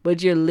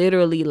 but you're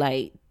literally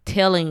like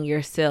telling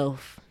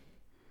yourself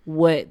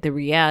what the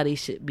reality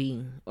should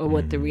be, or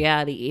what mm-hmm. the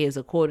reality is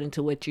according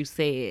to what you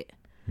said.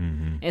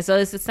 Mm-hmm. And so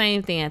it's the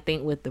same thing, I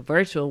think, with the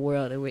virtual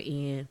world that we're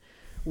in,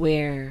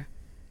 where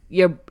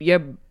your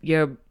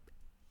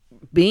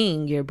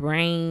being, your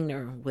brain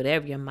or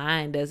whatever, your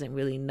mind doesn't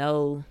really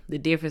know the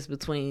difference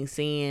between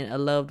seeing a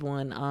loved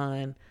one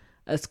on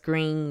a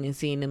screen and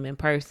seeing them in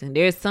person.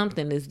 There's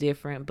something that's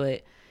different,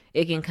 but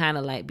it can kind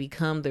of like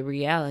become the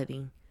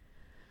reality.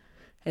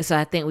 And so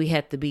I think we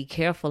have to be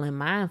careful and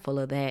mindful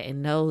of that,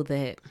 and know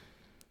that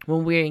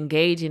when we're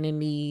engaging in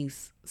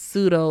these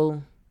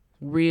pseudo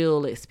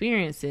real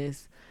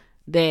experiences,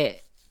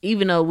 that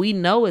even though we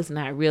know it's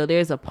not real,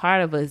 there's a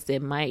part of us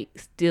that might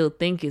still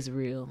think it's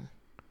real.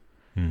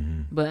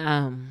 Mm-hmm. But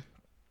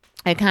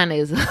it kind of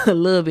is a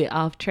little bit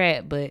off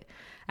track, but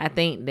I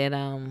think that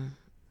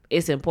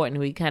it's important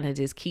we kind of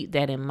just keep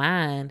that in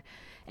mind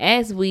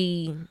as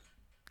we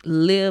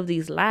live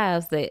these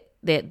lives, that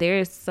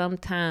there's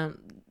sometimes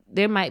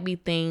there might be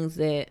things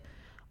that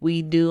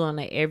we do on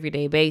an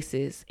everyday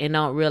basis and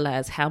don't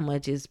realize how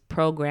much is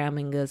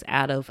programming us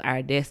out of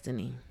our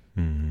destiny.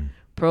 Mm-hmm.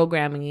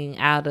 Programming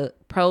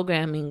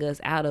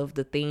us out of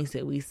the things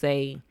that we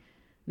say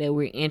that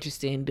we're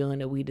interested in doing,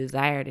 that we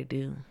desire to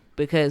do,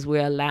 because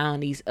we're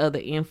allowing these other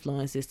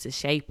influences to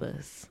shape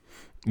us.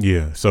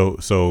 Yeah.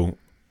 So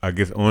I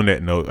guess on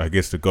that note, I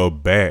guess to go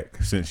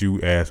back, since you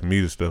asked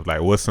me the stuff,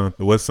 like what's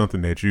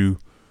something that you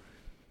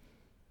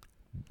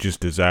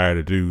just desire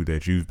to do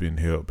that you've been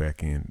held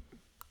back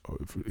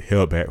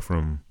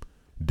from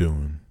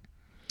doing?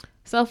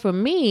 So for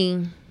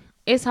me,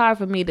 it's hard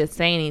for me to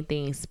say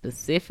anything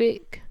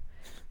specific.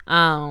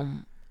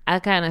 I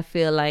kind of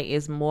feel like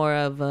it's more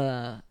of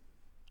a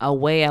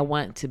way I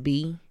want to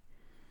be,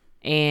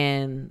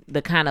 and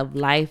the kind of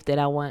life that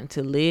I want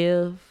to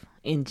live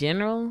in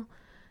general,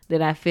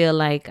 that I feel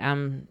like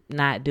I'm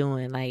not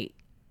doing. Like,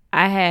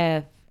 I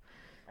have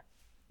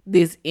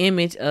this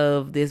image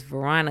of this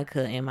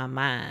Veronica in my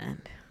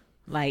mind,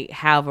 like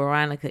how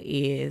Veronica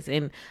is,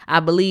 and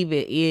I believe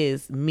it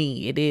is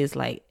me. It is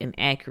like an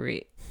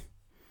accurate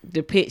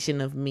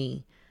depiction of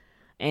me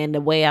and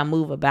the way I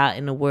move about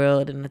in the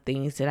world and the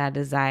things that I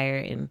desire.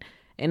 And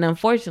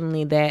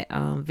unfortunately that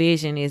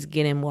vision is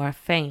getting more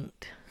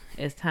faint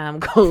as time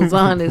goes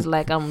on. It's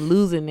like I'm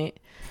losing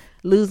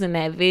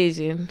that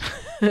vision.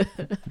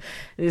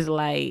 It's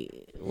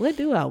like, what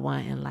do I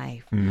want in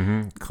life?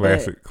 Mm-hmm.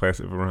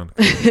 Classic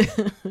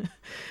Veronica.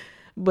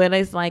 But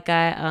it's like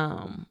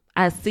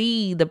I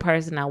see the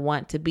person I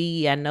want to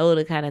be. I know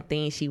the kind of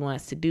things she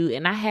wants to do,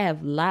 and I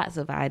have lots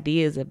of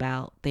ideas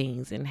about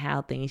things and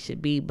how things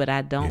should be, but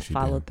I don't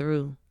follow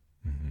through.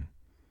 Mm-hmm.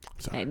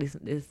 Like, this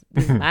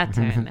is my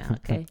turn now,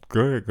 okay?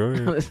 Go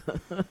ahead.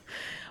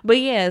 But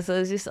yeah, so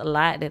it's just a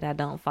lot that I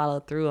don't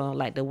follow through on,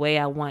 like the way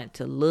I want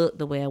to look,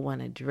 the way I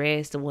want to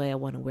dress, the way I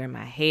want to wear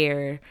my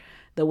hair,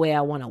 the way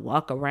I want to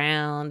walk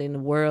around in the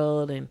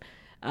world, and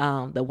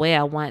the way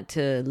I want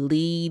to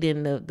lead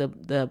in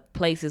the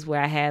places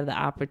where I have the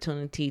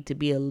opportunity to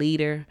be a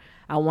leader.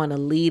 I want to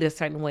lead a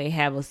certain way,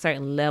 have a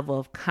certain level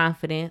of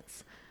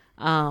confidence.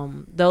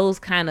 Those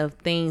kind of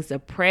things, the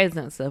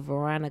presence of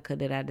Veronica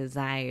that I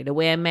desire, the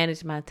way I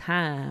manage my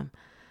time,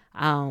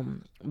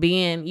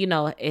 being,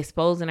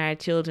 exposing our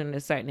children to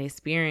certain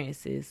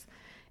experiences.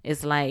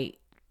 It's like,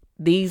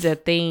 these are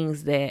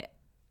things that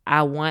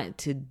I want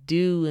to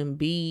do and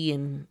be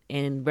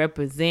and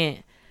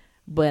represent,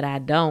 but I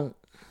don't.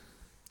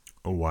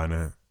 Why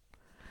not?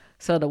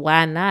 So the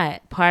why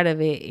not part of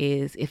it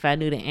is, if I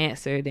knew the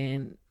answer,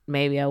 then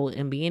maybe I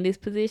wouldn't be in this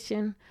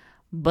position.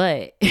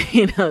 But,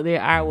 there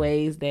are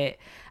ways that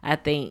I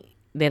think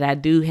that I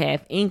do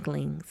have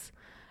inklings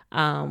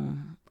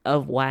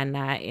of why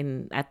not.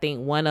 And I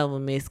think one of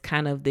them is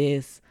kind of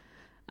this,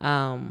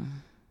 I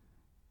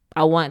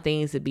want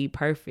things to be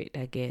perfect,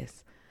 I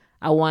guess.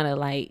 I want to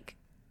like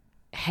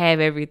have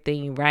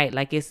everything right.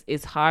 Like,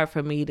 it's hard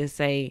for me to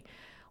say,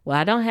 well,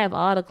 I don't have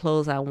all the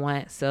clothes I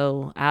want,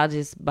 so I'll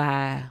just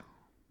buy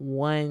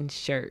one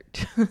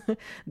shirt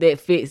that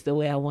fits the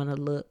way I want to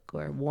look,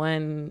 or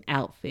one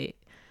outfit.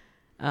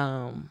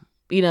 So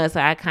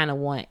I kind of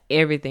want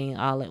everything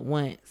all at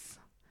once.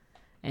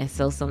 And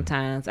so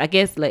sometimes, I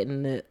guess,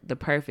 letting the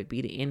perfect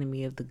be the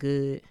enemy of the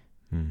good.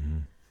 Mm-hmm.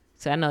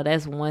 So I know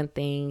that's one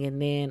thing.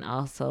 And then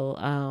also,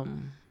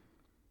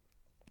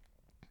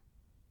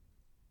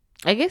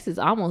 I guess it's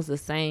almost the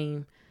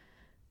same,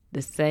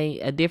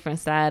 a different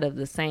side of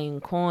the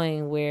same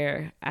coin,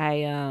 where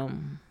I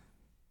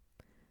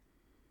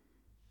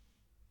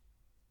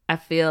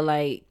feel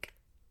like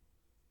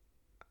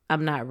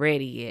I'm not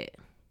ready yet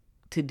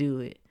to do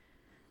it.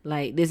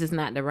 Like, this is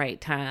not the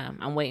right time.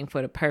 I'm waiting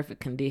for the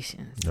perfect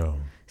conditions. No.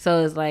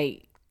 So it's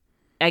like,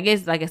 I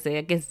guess, like I said,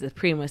 I guess it's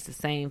pretty much the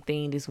same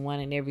thing, just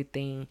wanting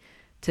everything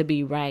to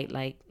be right.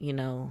 Like,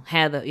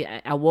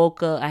 I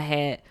woke up, I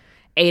had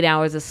 8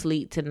 hours of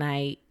sleep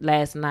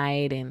last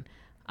night, and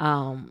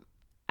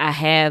I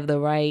have the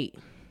right,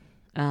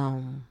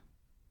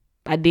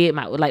 I did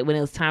when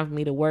it was time for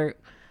me to work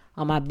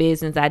on my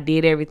business, I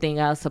did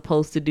everything I was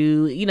supposed to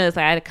do. It's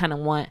like, I kind of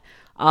want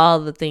all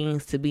the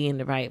things to be in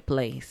the right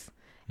place.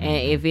 Mm-hmm.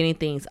 And if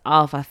anything's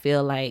off, I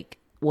feel like,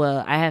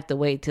 well, I have to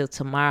wait till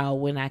tomorrow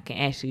when I can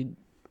actually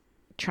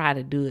try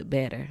to do it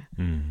better.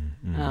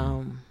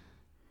 Mm-hmm.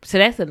 So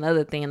that's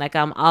another thing. Like,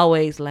 I'm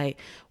always like,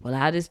 well,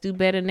 I'll just do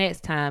better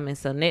next time. And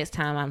so next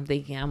time I'm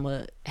thinking I'm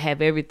going to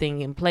have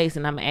everything in place,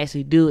 and I'm going to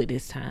actually do it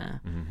this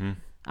time. Mm-hmm.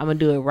 I'm going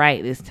to do it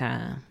right this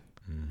time.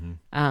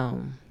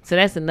 Mm-hmm. So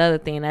that's another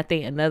thing. I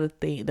think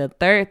the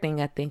third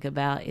thing I think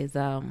about is,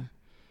 oh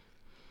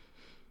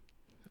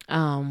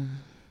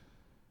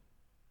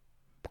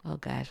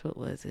gosh, what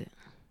was it?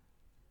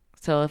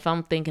 So if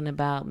I'm thinking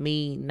about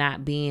me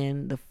not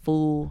being the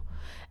fool,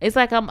 it's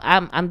like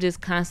I'm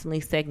just constantly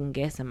second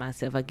guessing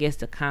myself. I guess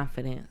the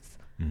confidence,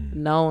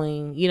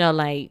 knowing,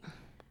 like,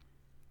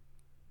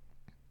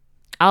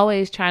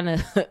 always trying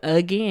to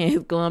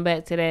again going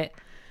back to that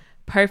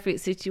perfect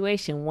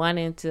situation,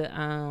 wanting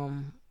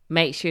to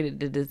make sure that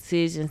the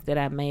decisions that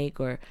I make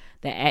or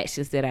the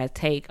actions that I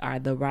take are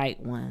the right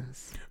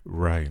ones.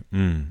 Right.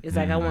 It's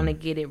like I want to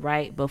get it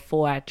right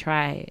before I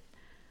try it.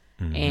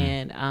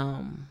 And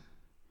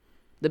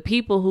the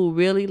people who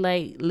really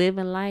like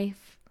living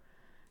life,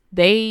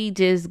 they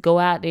just go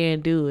out there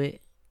and do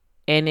it.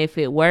 And if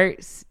it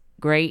works,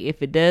 great.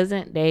 If it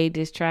doesn't, they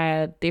just try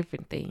a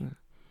different thing.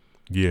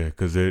 Yeah,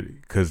 because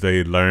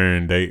they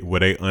learn,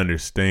 they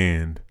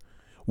understand,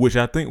 which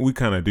I think we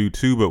kind of do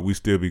too, but we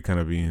still be kind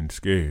of being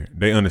scared.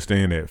 They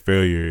understand that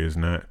failure is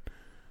not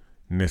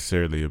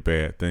necessarily a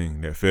bad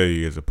thing. That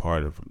failure is a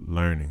part of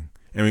learning.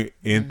 I mean,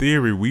 in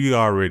theory, we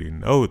already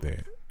know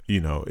that.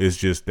 It's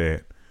just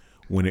that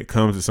when it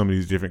comes to some of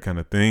these different kind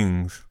of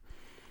things,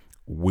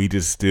 we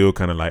just still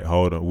kind of like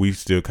hold on. We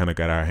still kind of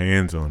got our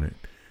hands on it,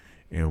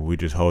 and we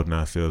just holding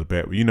ourselves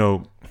back.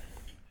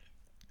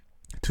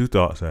 Two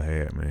thoughts I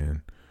had,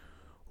 man.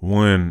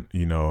 One,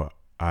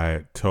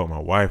 I told my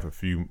wife a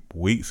few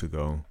weeks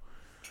ago.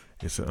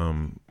 It's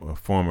a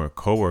former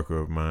coworker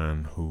of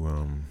mine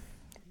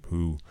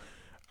who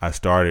I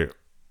started,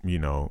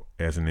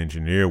 as an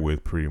engineer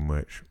with pretty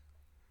much.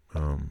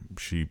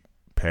 She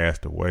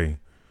passed away,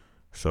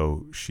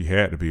 so she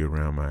had to be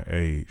around my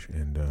age,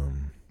 and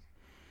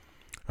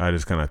I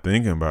just kind of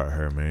thinking about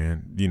her,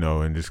 man,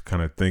 and just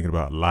kind of thinking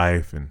about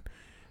life and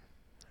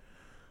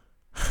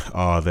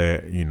all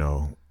that,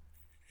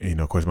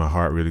 of course my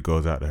heart really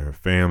goes out to her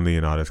family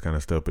and all this kind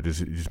of stuff, but it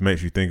just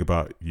makes you think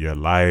about your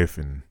life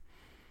and,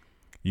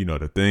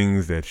 the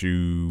things that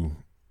you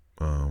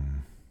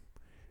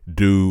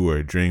do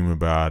or dream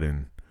about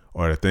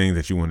or the things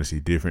that you want to see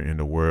different in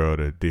the world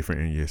or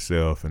different in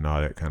yourself and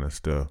all that kind of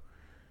stuff,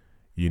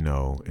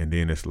 and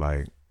then it's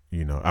like,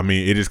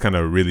 it just kind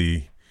of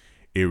really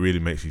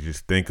makes you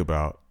just think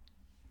about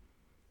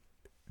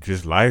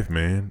just life,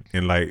 man.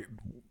 And like,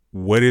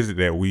 what is it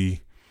that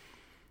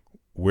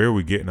where are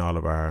we getting all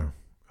of our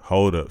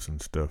holdups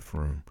and stuff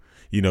from?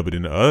 But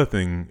then the other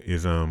thing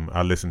is,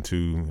 I listen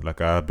to,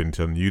 like I've been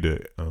telling you,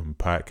 the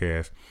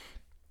podcast,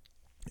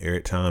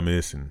 Eric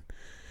Thomas and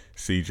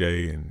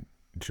CJ and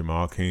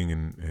Jamal King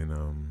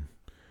and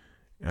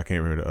I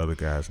can't remember the other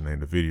guy's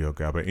name, the video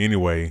guy. But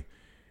anyway,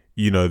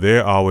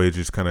 they're always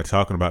just kind of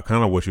talking about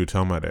kind of what you were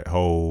talking about, that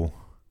whole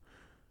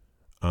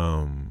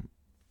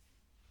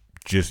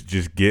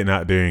just getting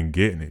out there and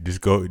getting it.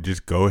 Just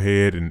go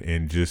ahead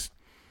and just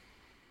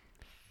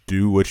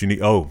do what you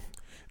need. Oh,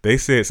 they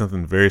said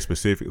something very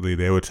specifically.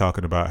 They were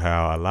talking about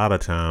how a lot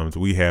of times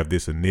we have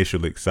this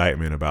initial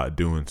excitement about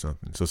doing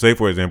something. So say,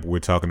 for example, we're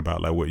talking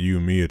about like what you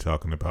and me are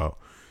talking about.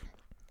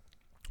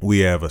 We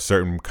have a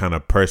certain kind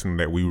of person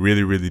that we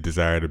really, really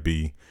desire to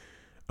be,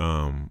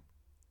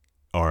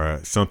 or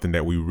something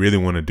that we really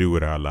want to do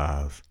with our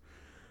lives.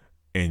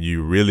 And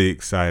you're really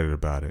excited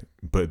about it.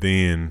 But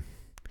then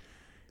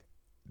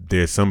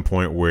there's some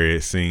point where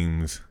it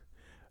seems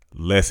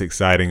less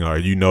exciting, or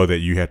that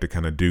you have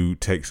to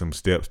take some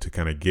steps to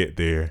kind of get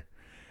there.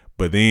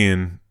 But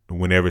then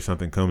whenever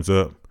something comes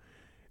up,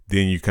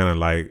 then you kind of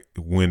like,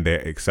 when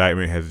that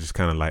excitement has just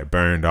kind of like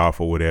burned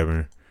off or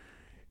whatever,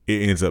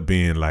 it ends up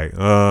being like,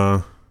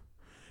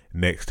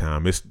 next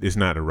time it's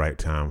not the right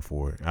time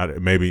for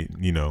it. Maybe,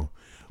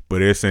 but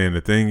they're saying the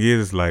thing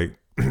is like,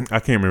 I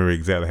can't remember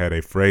exactly how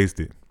they phrased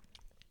it,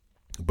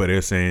 but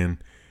they're saying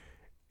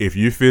if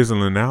you're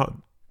fizzling out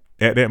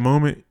at that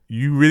moment,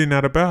 you really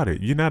not about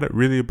it. You're not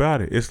really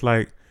about it. It's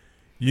like,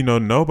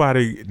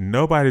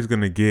 nobody's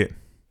gonna get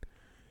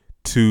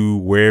to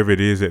wherever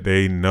it is that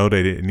they know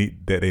that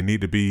they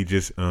need to be,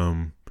 just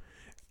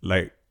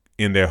like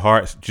in their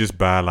hearts, just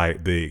by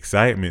like the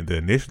excitement, the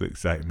initial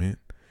excitement.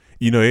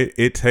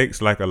 It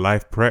takes like a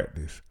life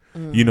practice.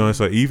 And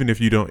so even if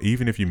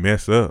you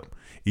mess up,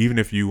 even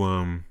if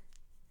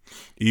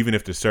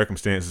the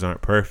circumstances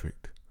aren't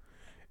perfect,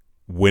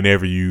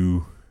 whenever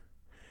you,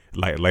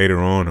 like later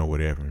on or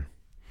whatever,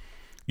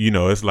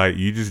 it's like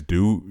you just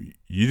do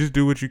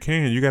what you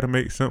can. You got to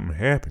make something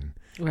happen,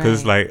 because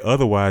it's like,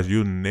 otherwise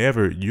you'll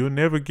never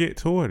get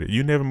toward it.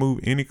 You never move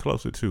any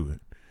closer to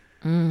it.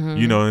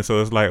 And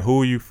so it's like,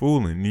 who are you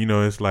fooling?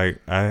 It's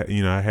like, I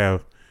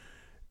have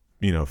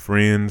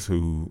friends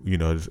who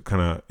just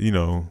kind of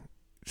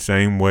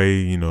same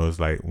way. It's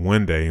like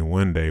one day, and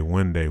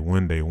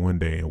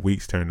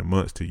weeks turn to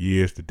months to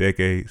years to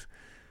decades.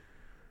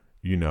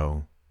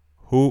 Who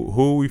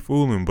are we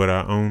fooling but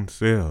our own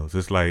selves?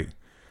 It's like,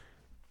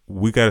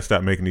 we got to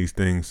stop making these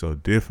things so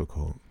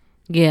difficult.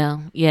 Yeah,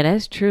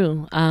 that's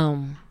true.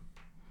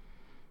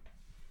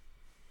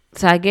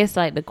 So I guess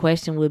like the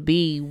question would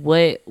be,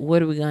 what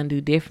are we gonna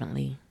do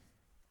differently?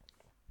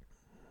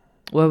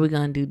 What are we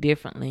gonna do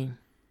differently?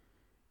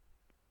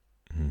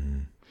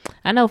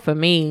 I know for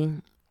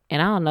me,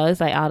 and I don't know,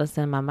 it's like all of a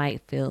sudden my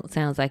mic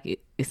sounds like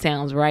it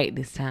sounds right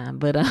this time,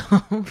 but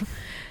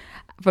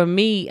for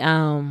me,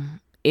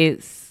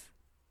 it's,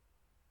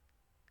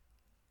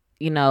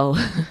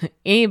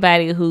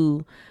 anybody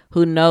who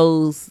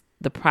knows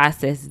the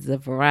processes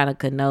of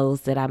Veronica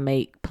knows that I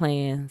make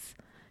plans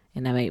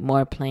and I make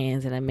more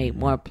plans, and I make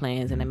more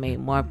plans, and I make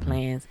more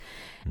plans.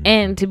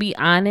 And to be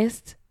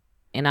honest,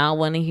 and I don't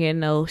want to hear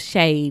no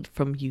shade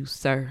from you,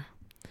 sir,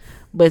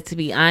 but to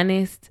be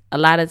honest, a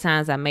lot of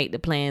times I make the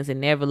plans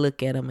and never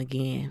look at them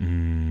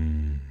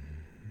again.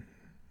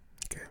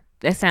 Okay.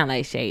 That sounds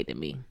like shade to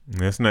me.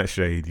 That's not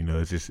shade,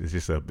 it's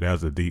just that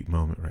was a deep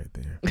moment right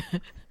there.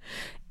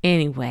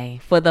 Anyway,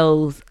 for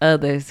those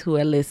others who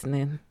are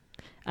listening,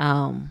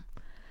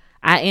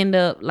 I end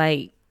up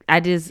like, I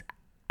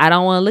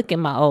don't want to look at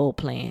my old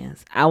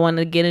plans. I want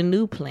to get a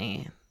new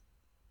plan.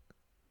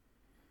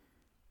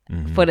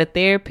 For the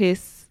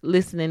therapists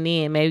listening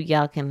in, maybe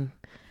y'all can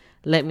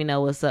let me know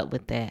what's up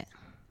with that.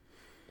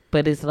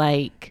 But it's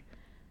like,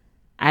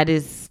 I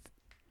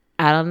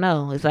don't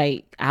know. It's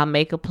like I'll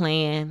make a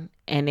plan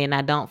and then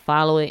I don't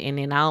follow it, and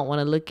then I don't want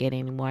to look at it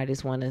anymore. I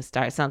just want to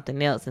start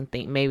something else and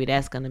think maybe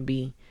that's going to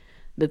be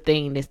the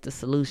thing that's the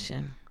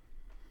solution.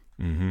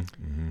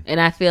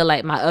 And I feel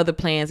like my other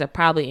plans are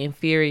probably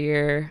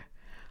inferior,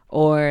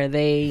 or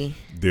they're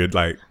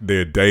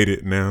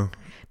dated now.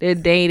 They're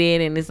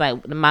dated, and it's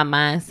like my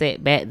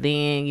mindset back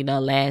then,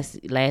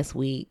 last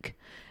week.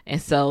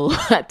 And so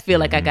I feel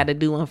like I got to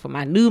do one for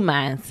my new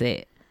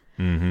mindset.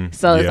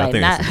 So it's like, I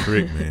think that's a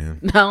trick, man.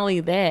 Not only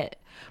that,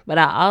 but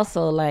I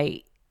also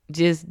like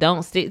just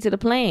don't stick to the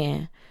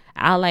plan.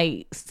 I'll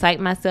like psych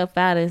myself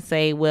out and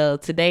say, well,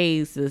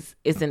 today's is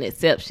an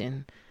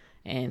exception,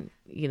 and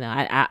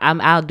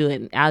I'll do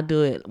it. I'll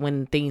do it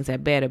when things are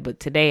better.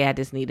 But today I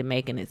just need to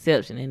make an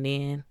exception, and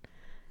then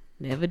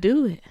never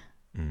do it.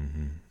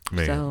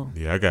 Man, so,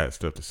 I got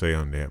stuff to say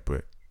on that,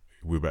 but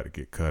we're about to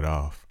get cut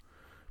off.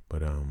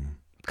 But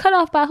cut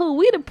off by who?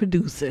 We the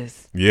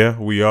producers. Yeah,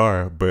 we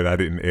are, but I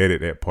didn't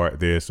edit that part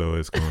there, so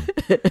it's going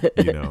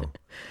to,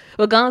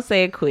 Well, go and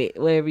say it quick,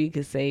 whatever you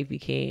can say if you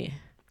can.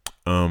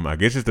 I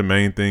guess just the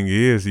main thing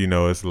is,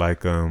 it's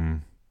like,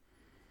 I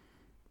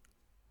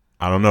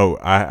don't know.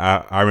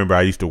 I remember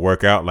I used to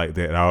work out like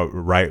that. I would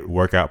write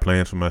workout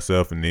plans for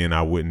myself, and then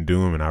I wouldn't do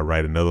them, and I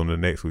write another one the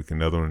next week,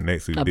 another one the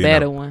next week. A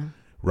better one.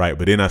 Right,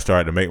 but then I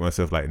started to make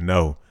myself like,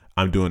 no,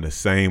 I'm doing the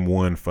same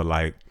one for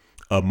like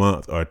a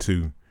month or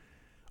two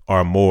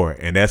or more,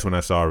 and that's when I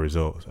saw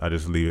results. I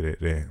just leave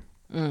it at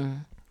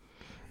that.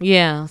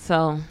 Yeah,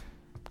 so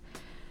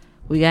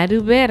we gotta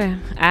do better.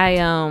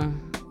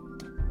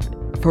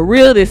 For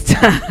real this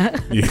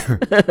time. Yeah.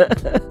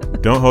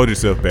 Don't hold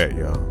yourself back,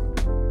 y'all,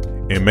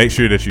 and make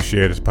sure that you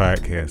share this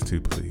podcast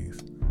too,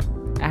 please.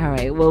 All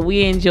right. Well,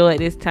 we enjoyed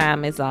this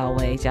time as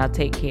always. Y'all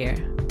take care.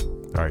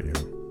 All right,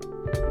 y'all.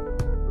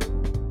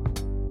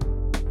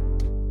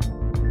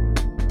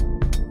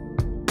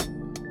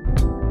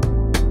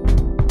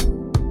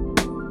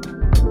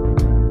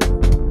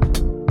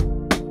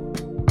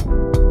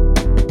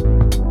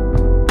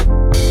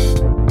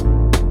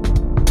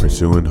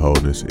 Pursuing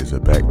Wholeness is a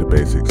Back to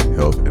Basics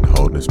Health and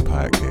Wholeness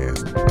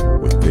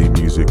podcast with theme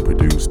music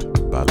produced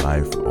by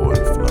Life on